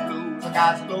mama blues. I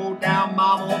got to low down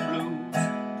mama blues.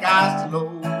 Got to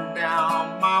low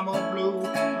down mama blues.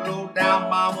 Low down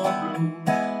mama blues.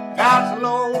 Got to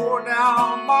low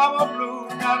down mama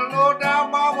blues. Got to low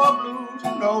down mama blues.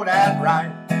 You know that's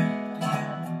right.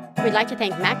 We'd like to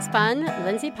thank Max Fun,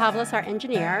 Lindsay Pavlos, our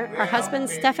engineer, our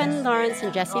husbands Stefan, Lawrence,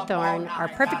 and Jesse Thorne, our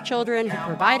perfect children who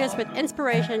provide us with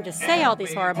inspiration to say all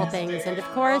these horrible things, and of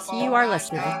course, you, our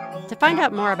listener. To find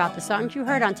out more about the songs you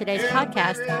heard on today's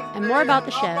podcast and more about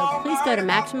the show, please go to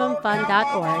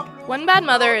MaximumFun.org. One Bad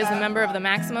Mother is a member of the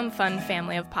Maximum Fun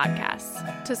family of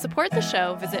podcasts. To support the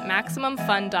show, visit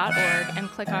MaximumFun.org and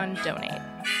click on Donate.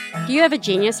 Do you have a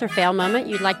genius or fail moment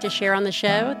you'd like to share on the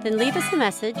show? Then leave us a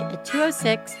message at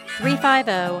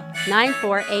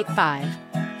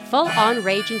 206-350-9485. Full-on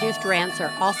rage-induced rants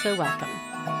are also welcome.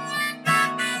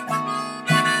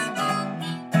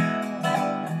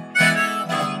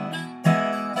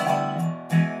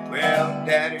 Well,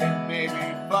 Daddy and Baby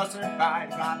busting by,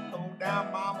 got low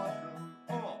down mama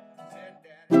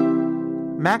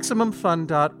blues.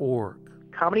 MaximumFun.org.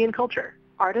 Comedy and culture.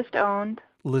 Artist owned.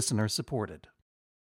 Listener supported.